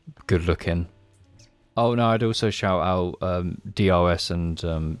with good looking. Oh no, I'd also shout out DRS and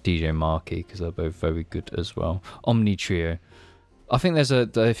DJ Marky because they're both very good as well. Omni Trio. I think there's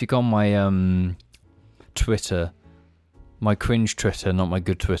if you go on my Twitter, my cringe Twitter, not my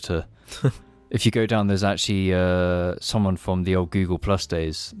good Twitter. If you go down, there's actually someone from the old Google Plus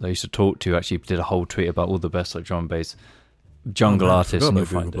days that I used to talk to. Actually, did a whole tweet about all the best like drum and bass jungle artists. And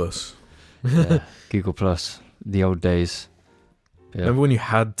Google Plus. Yeah, Google Plus, the old days. Yeah. Remember when you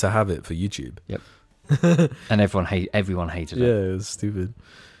had to have it for YouTube? Yep. And everyone hated it. Yeah, it was stupid.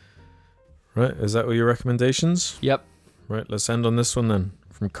 Right, is that all your recommendations? Yep. Right, let's end on this one then.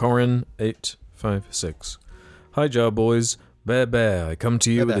 From Corin856. Hi, Jar Boys. Bear, I come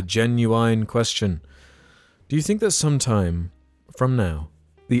to you with a genuine question. Do you think that sometime from now,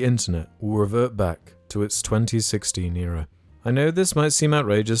 the internet will revert back to its 2016 era? I know this might seem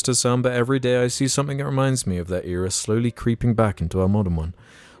outrageous to some, but every day I see something that reminds me of that era slowly creeping back into our modern one.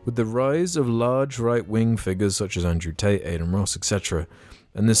 With the rise of large right-wing figures such as Andrew Tate, Aidan Ross, etc.,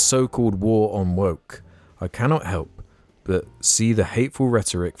 and this so-called war on woke, I cannot help but see the hateful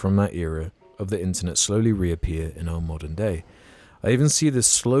rhetoric from that era of the internet slowly reappear in our modern day. I even see this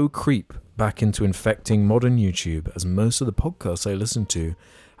slow creep back into infecting modern YouTube, as most of the podcasts I listen to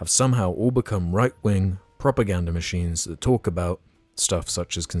have somehow all become right-wing propaganda machines that talk about stuff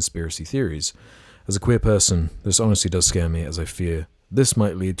such as conspiracy theories. As a queer person, this honestly does scare me, as I fear this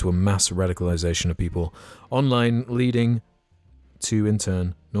might lead to a mass radicalization of people online, leading to, in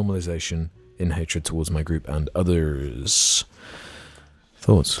turn, normalization in hatred towards my group and others.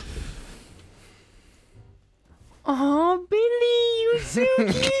 Thoughts? Oh, Billy, you're so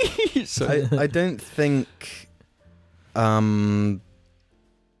cute. I don't think so.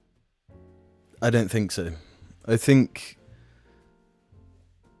 I think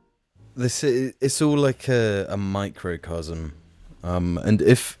it's all like a microcosm. And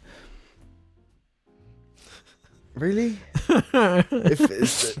if really,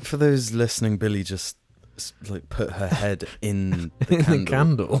 if for those listening, Billy just like put her head in the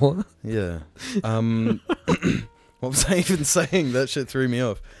candle. Yeah. What was I even saying? That shit threw me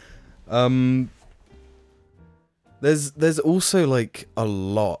off. There's also like a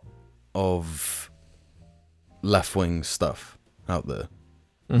lot of left-wing stuff out there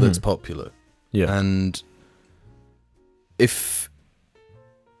that's popular. Yeah. And if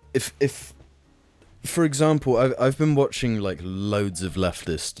for example, I've been watching like loads of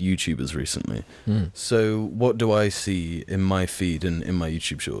leftist YouTubers recently. So what do I see in my feed and in my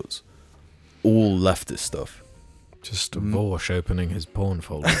YouTube shorts? All leftist stuff. Just Vorsh opening his porn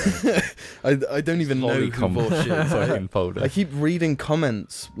folder. I don't even know who Vorsh is. I keep reading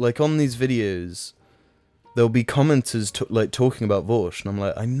comments like on these videos. There'll be commenters talking about Vorsh, and I'm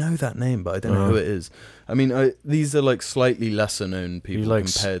like, I know that name, but I don't know who it is. I mean, these are like slightly lesser known people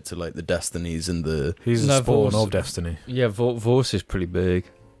compared to like the Destinies and the. He's a spawn of Destiny. Yeah, Vorsh is pretty big.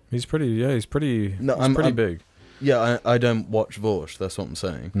 He's pretty big. Yeah, I don't watch Vorsh. That's what I'm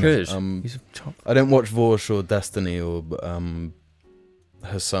saying. Good. I don't watch Vorsh or Destiny or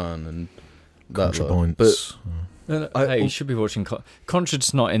Hassan and that lot. But you should be watching.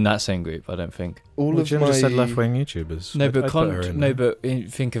 Conrad's not in that same group, I don't think. Jim just said left-wing YouTubers. No, but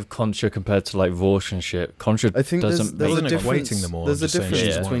think of Contra compared to like Vorsh and shit. Contra I think doesn't. There's a difference. There's a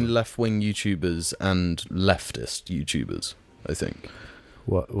difference between left-wing YouTubers and leftist YouTubers. I think.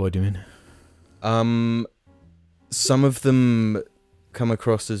 What do you mean? Some of them come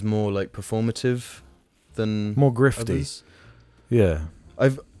across as more like performative than more grifty. Others. Yeah.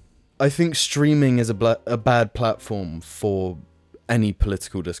 I think streaming is a bad platform for any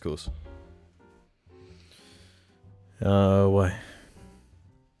political discourse. Why?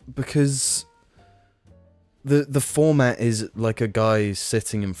 Because the format is like a guy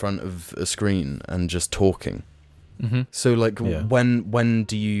sitting in front of a screen and just talking. Mm-hmm. So like when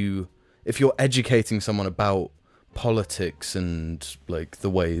do you, if you're educating someone about politics and like the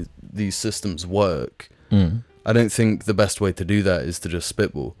way these systems work, I don't think the best way to do that is to just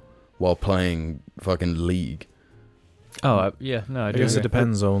spitball while playing fucking League. Oh yeah, no, I guess it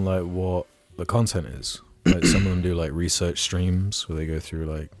depends on like what the content is. Like some of them do like research streams where they go through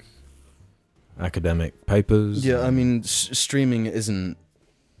like academic papers. Yeah, I mean streaming isn't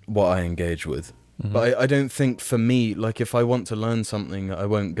what I engage with. Mm-hmm. But I don't think for me, like if I want to learn something, I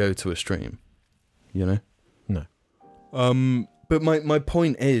won't go to a stream. You know? No. But my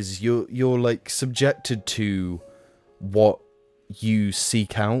point is you're like subjected to what you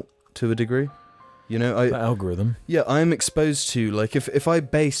seek out to a degree. You know, the algorithm. Yeah, I'm exposed to like if I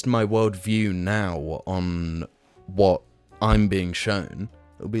based my worldview now on what I'm being shown,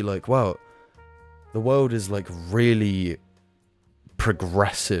 it'll be like, wow, the world is like really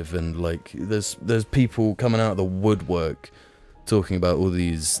progressive, and like there's people coming out of the woodwork talking about all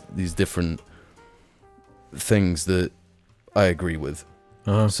these different things that I agree with.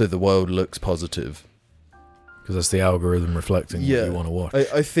 So the world looks positive because that's the algorithm reflecting what you want to watch.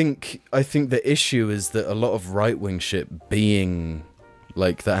 I think the issue is that a lot of right-wing shit, being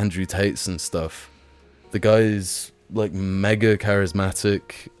like the Andrew Tates and stuff, the guy's like mega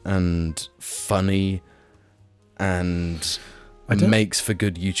charismatic and funny and makes for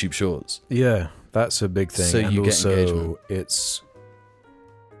good YouTube shorts. Yeah, that's a big thing. So and you also get engagement.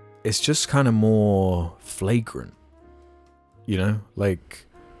 It's just kind of more flagrant, you know, like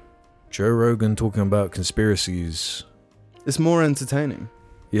Joe Rogan talking about conspiracies. It's more entertaining.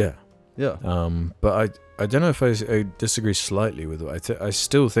 Yeah. But I don't know if I disagree slightly with it. I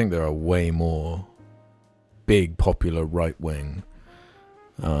still think there are way more big popular right wing,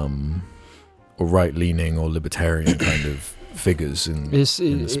 or right leaning or libertarian kind of figures in the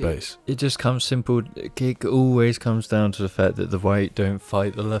space. It just comes simple. It always comes down to the fact that the right don't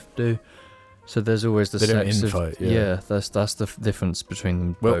fight, the left do. So there's always the they don't sex infight. That's the difference between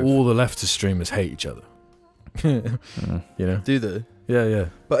them. Well, both. all the leftist streamers hate each other. You know? do they? Yeah.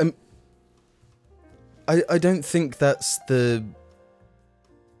 But I don't think that's the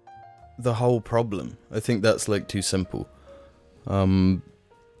whole problem. I think that's like too simple. I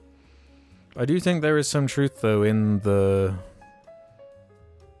do think there is some truth though in the,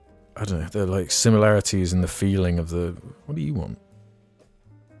 I don't know, the like similarities in the feeling of the, what do you want?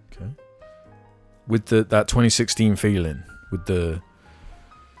 Okay. With that 2016 feeling, with the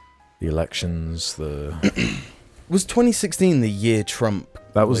elections, Was 2016 the year Trump?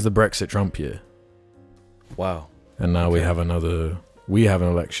 That was the Brexit Trump year. Wow. And now we have an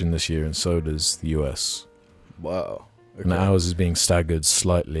election this year, and so does the US. Wow. Okay. And ours is being staggered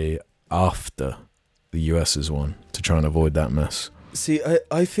slightly after the US's one to try and avoid that mess. See,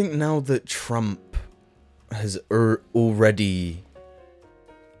 I think now that Trump has already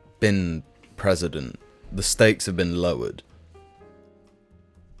been president, the stakes have been lowered.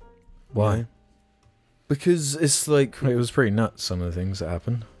 Why? Yeah. Because it's like... It was pretty nuts, some of the things that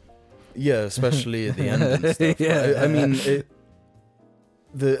happened. Yeah, especially at the end and stuff. Yeah. I mean, at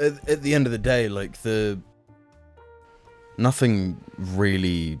the end of the day, like, nothing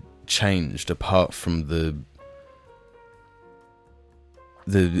really changed apart from the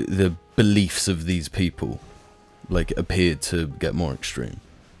beliefs of these people, like, appeared to get more extreme,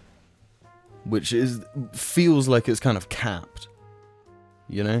 which feels like it's kind of capped,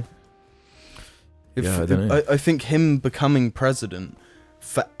 you know? I don't know. I think him becoming president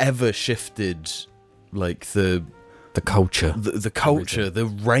forever shifted, like, the culture, the culture, the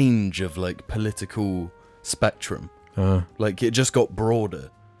range of like political spectrum. Like, it just got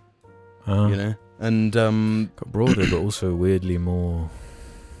broader, you know, and got broader, but also weirdly more,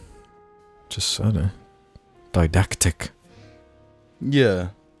 just I don't know, didactic. Yeah,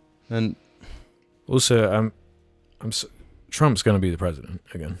 and also Trump's going to be the president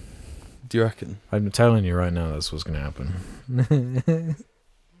again. Do you reckon? I'm telling you right now, that's what's going to happen.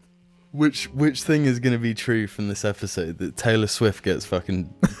 Which thing is going to be true from this episode? That Taylor Swift gets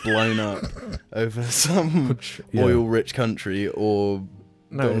fucking blown up over some oil-rich country, or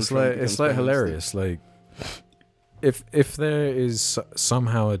no? It's like hilarious. Like, if there is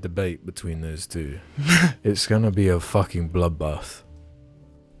somehow a debate between those two, it's going to be a fucking bloodbath.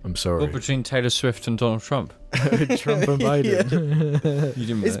 I'm sorry. What, between Taylor Swift and Donald Trump? Trump and Biden.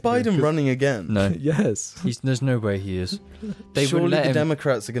 Is Biden running again? No. Yes. There's no way he is. Surely the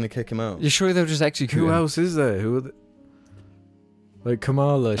Democrats are going to kick him out. You're sure they'll just execute Who him? else is there? Like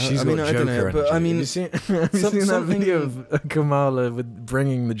Kamala, she's got Joker I don't know, energy. but I mean, have you seen that video of Kamala with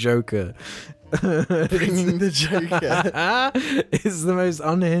bringing the Joker? Bringing the Joker. It's the most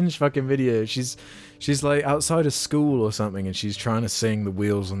unhinged fucking video. She's like outside of school or something, and she's trying to sing "The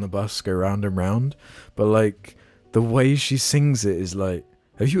Wheels on the Bus Go Round and Round," but like the way she sings it is like,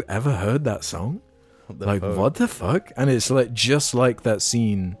 have you ever heard that song? What the fuck? And it's like just like that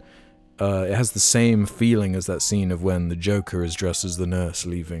scene. It has the same feeling as that scene of when the Joker is dressed as the nurse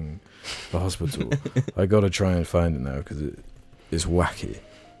leaving the hospital. I gotta try and find it now because it is wacky.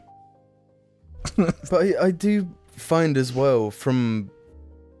 But I do find as well, from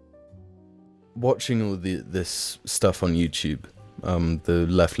watching all this stuff on YouTube, the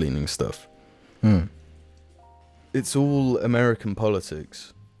left-leaning stuff, it's all American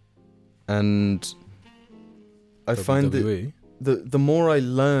politics, and I find that the more I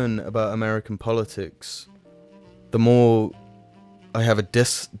learn about American politics, the more I have a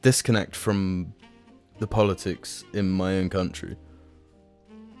disconnect from the politics in my own country.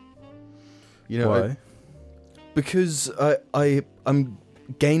 You know, Why? Because I'm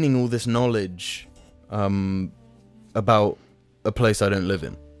gaining all this knowledge about a place I don't live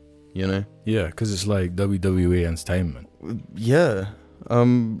in, you know? Yeah, because it's like WWE entertainment. Yeah.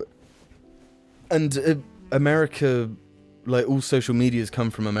 And America, like all social medias come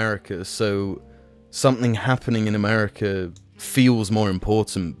from America, so something happening in America feels more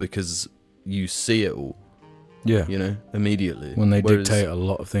important because you see it all. Yeah. You know, immediately. When they dictate a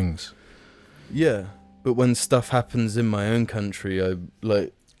lot of things. Yeah. But when stuff happens in my own country, I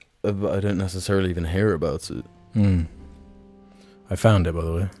don't necessarily even hear about it. I found it, by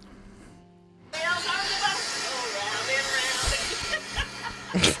the way.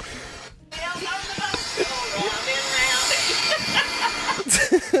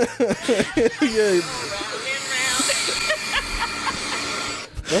 Yeah.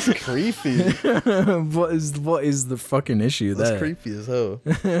 That's creepy. What is the fucking issue there? That's creepy as hell.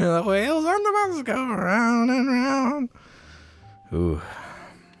 The wheels on the bus go round and round. Ooh,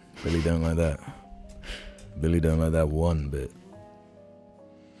 Billy don't like that. Billy don't like that one bit.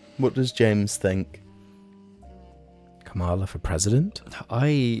 What does James think? Kamala for president?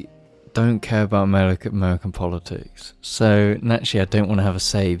 I don't care about American politics, so naturally I don't want to have a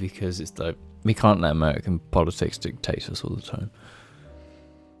say because it's like we can't let American politics dictate us all the time.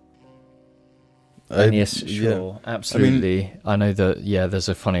 Yes, sure, yeah. Absolutely. I know that. Yeah, there's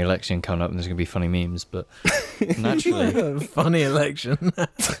a funny election coming up, and there's going to be funny memes. But naturally, funny election.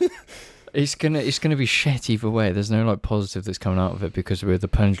 it's gonna be shit either way. There's no like positive that's coming out of it because the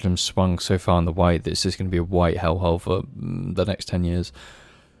pendulum swung so far on the white that it's just going to be a white hellhole for the next 10 years.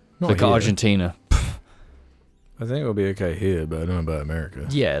 Like Argentina. I think it'll be okay here, but I don't know about America.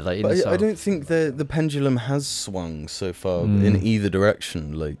 Yeah, like but I don't think the pendulum has swung so far in either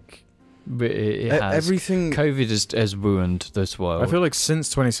direction. Like. But it has. Everything. COVID has ruined this world. I feel like since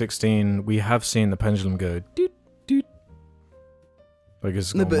 2016, we have seen the pendulum go doot doot. Like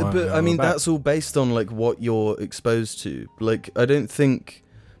it's no, but I mean that's all based on like what you're exposed to. Like I don't think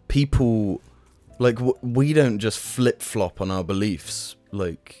people like we don't just flip flop on our beliefs.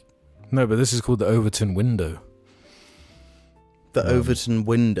 Like no, but this is called the Overton window. The Overton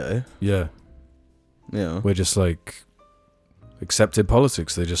window. Yeah. Yeah. We're just like accepted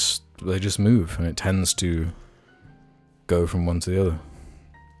politics. They just move, and it tends to go from one to the other.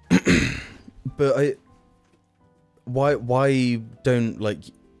 But why don't like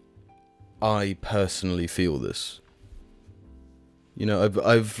I personally feel this? You know,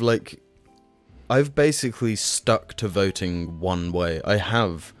 I've basically stuck to voting one way. I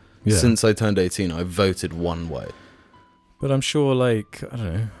have since I turned 18. I've voted one way. But I'm sure, like, I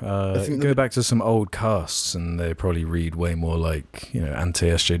don't know, I think go back to some old casts and they probably read way more like, you know,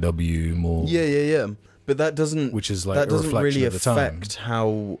 anti-SJW, more... Yeah. But that doesn't... Which is like that a doesn't reflection really of the time. affect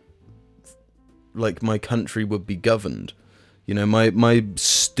how, like, my country would be governed. You know, my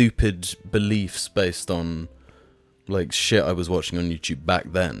stupid beliefs based on, like, shit I was watching on YouTube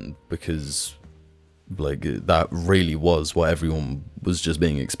back then, because, like, that really was what everyone was just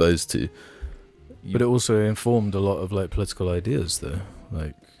being exposed to. But it also informed a lot of like political ideas, though.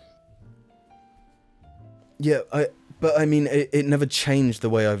 Like, yeah, but I mean, it never changed the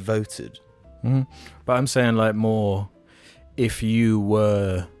way I voted. Mm-hmm. But I'm saying like more, if you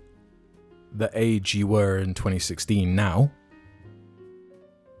were the age you were in 2016 now,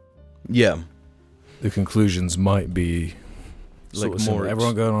 yeah, the conclusions might be like more. More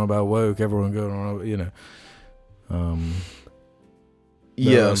everyone going on about woke. Everyone going on, you know.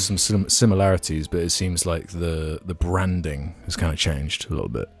 There are some similarities, but it seems like the branding has kind of changed a little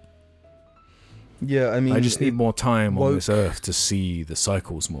bit. Yeah, I mean, I just need more time on this earth to see the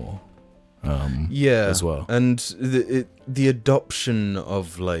cycles more. As well, and the adoption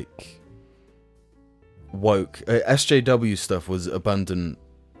of like woke SJW stuff was abundant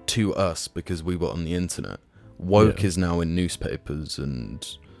to us because we were on the internet. Woke is now in newspapers and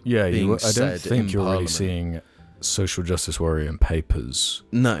I don't think you're really seeing social justice warrior in papers.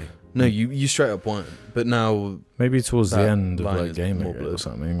 No, you straight up weren't. But now maybe towards the end of like gaming or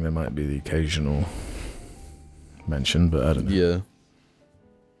something, there might be the occasional mention, but I don't know. Yeah,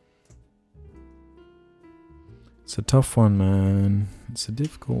 it's a tough one, man. It's a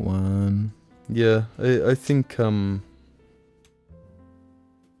difficult one. Yeah, I think the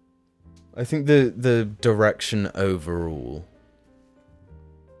direction overall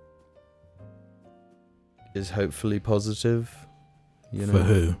is hopefully positive. You know, for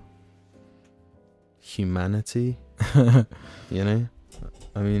who? Humanity. You know,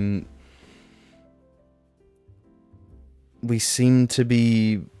 I mean, we seem to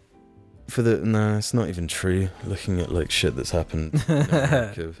be it's not even true. Looking at like shit that's happened in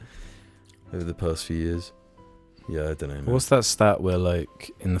America. over the past few years. Yeah, I don't know. Man. What's that stat where,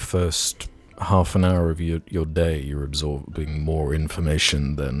 like, in the first half an hour of your day, you're absorbing more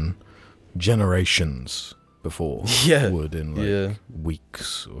information than generations before would in, like,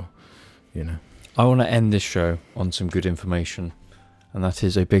 weeks or, you know? I want to end this show on some good information, and that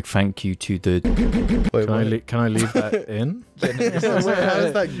is a big thank you to the... Wait, can I leave that in? Wait, how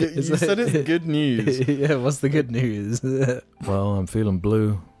is that good? You said it's good news. Yeah, what's the good news? Well, I'm feeling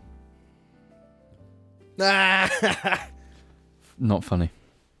blue. Not funny.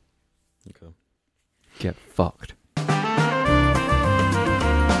 Okay. Get fucked.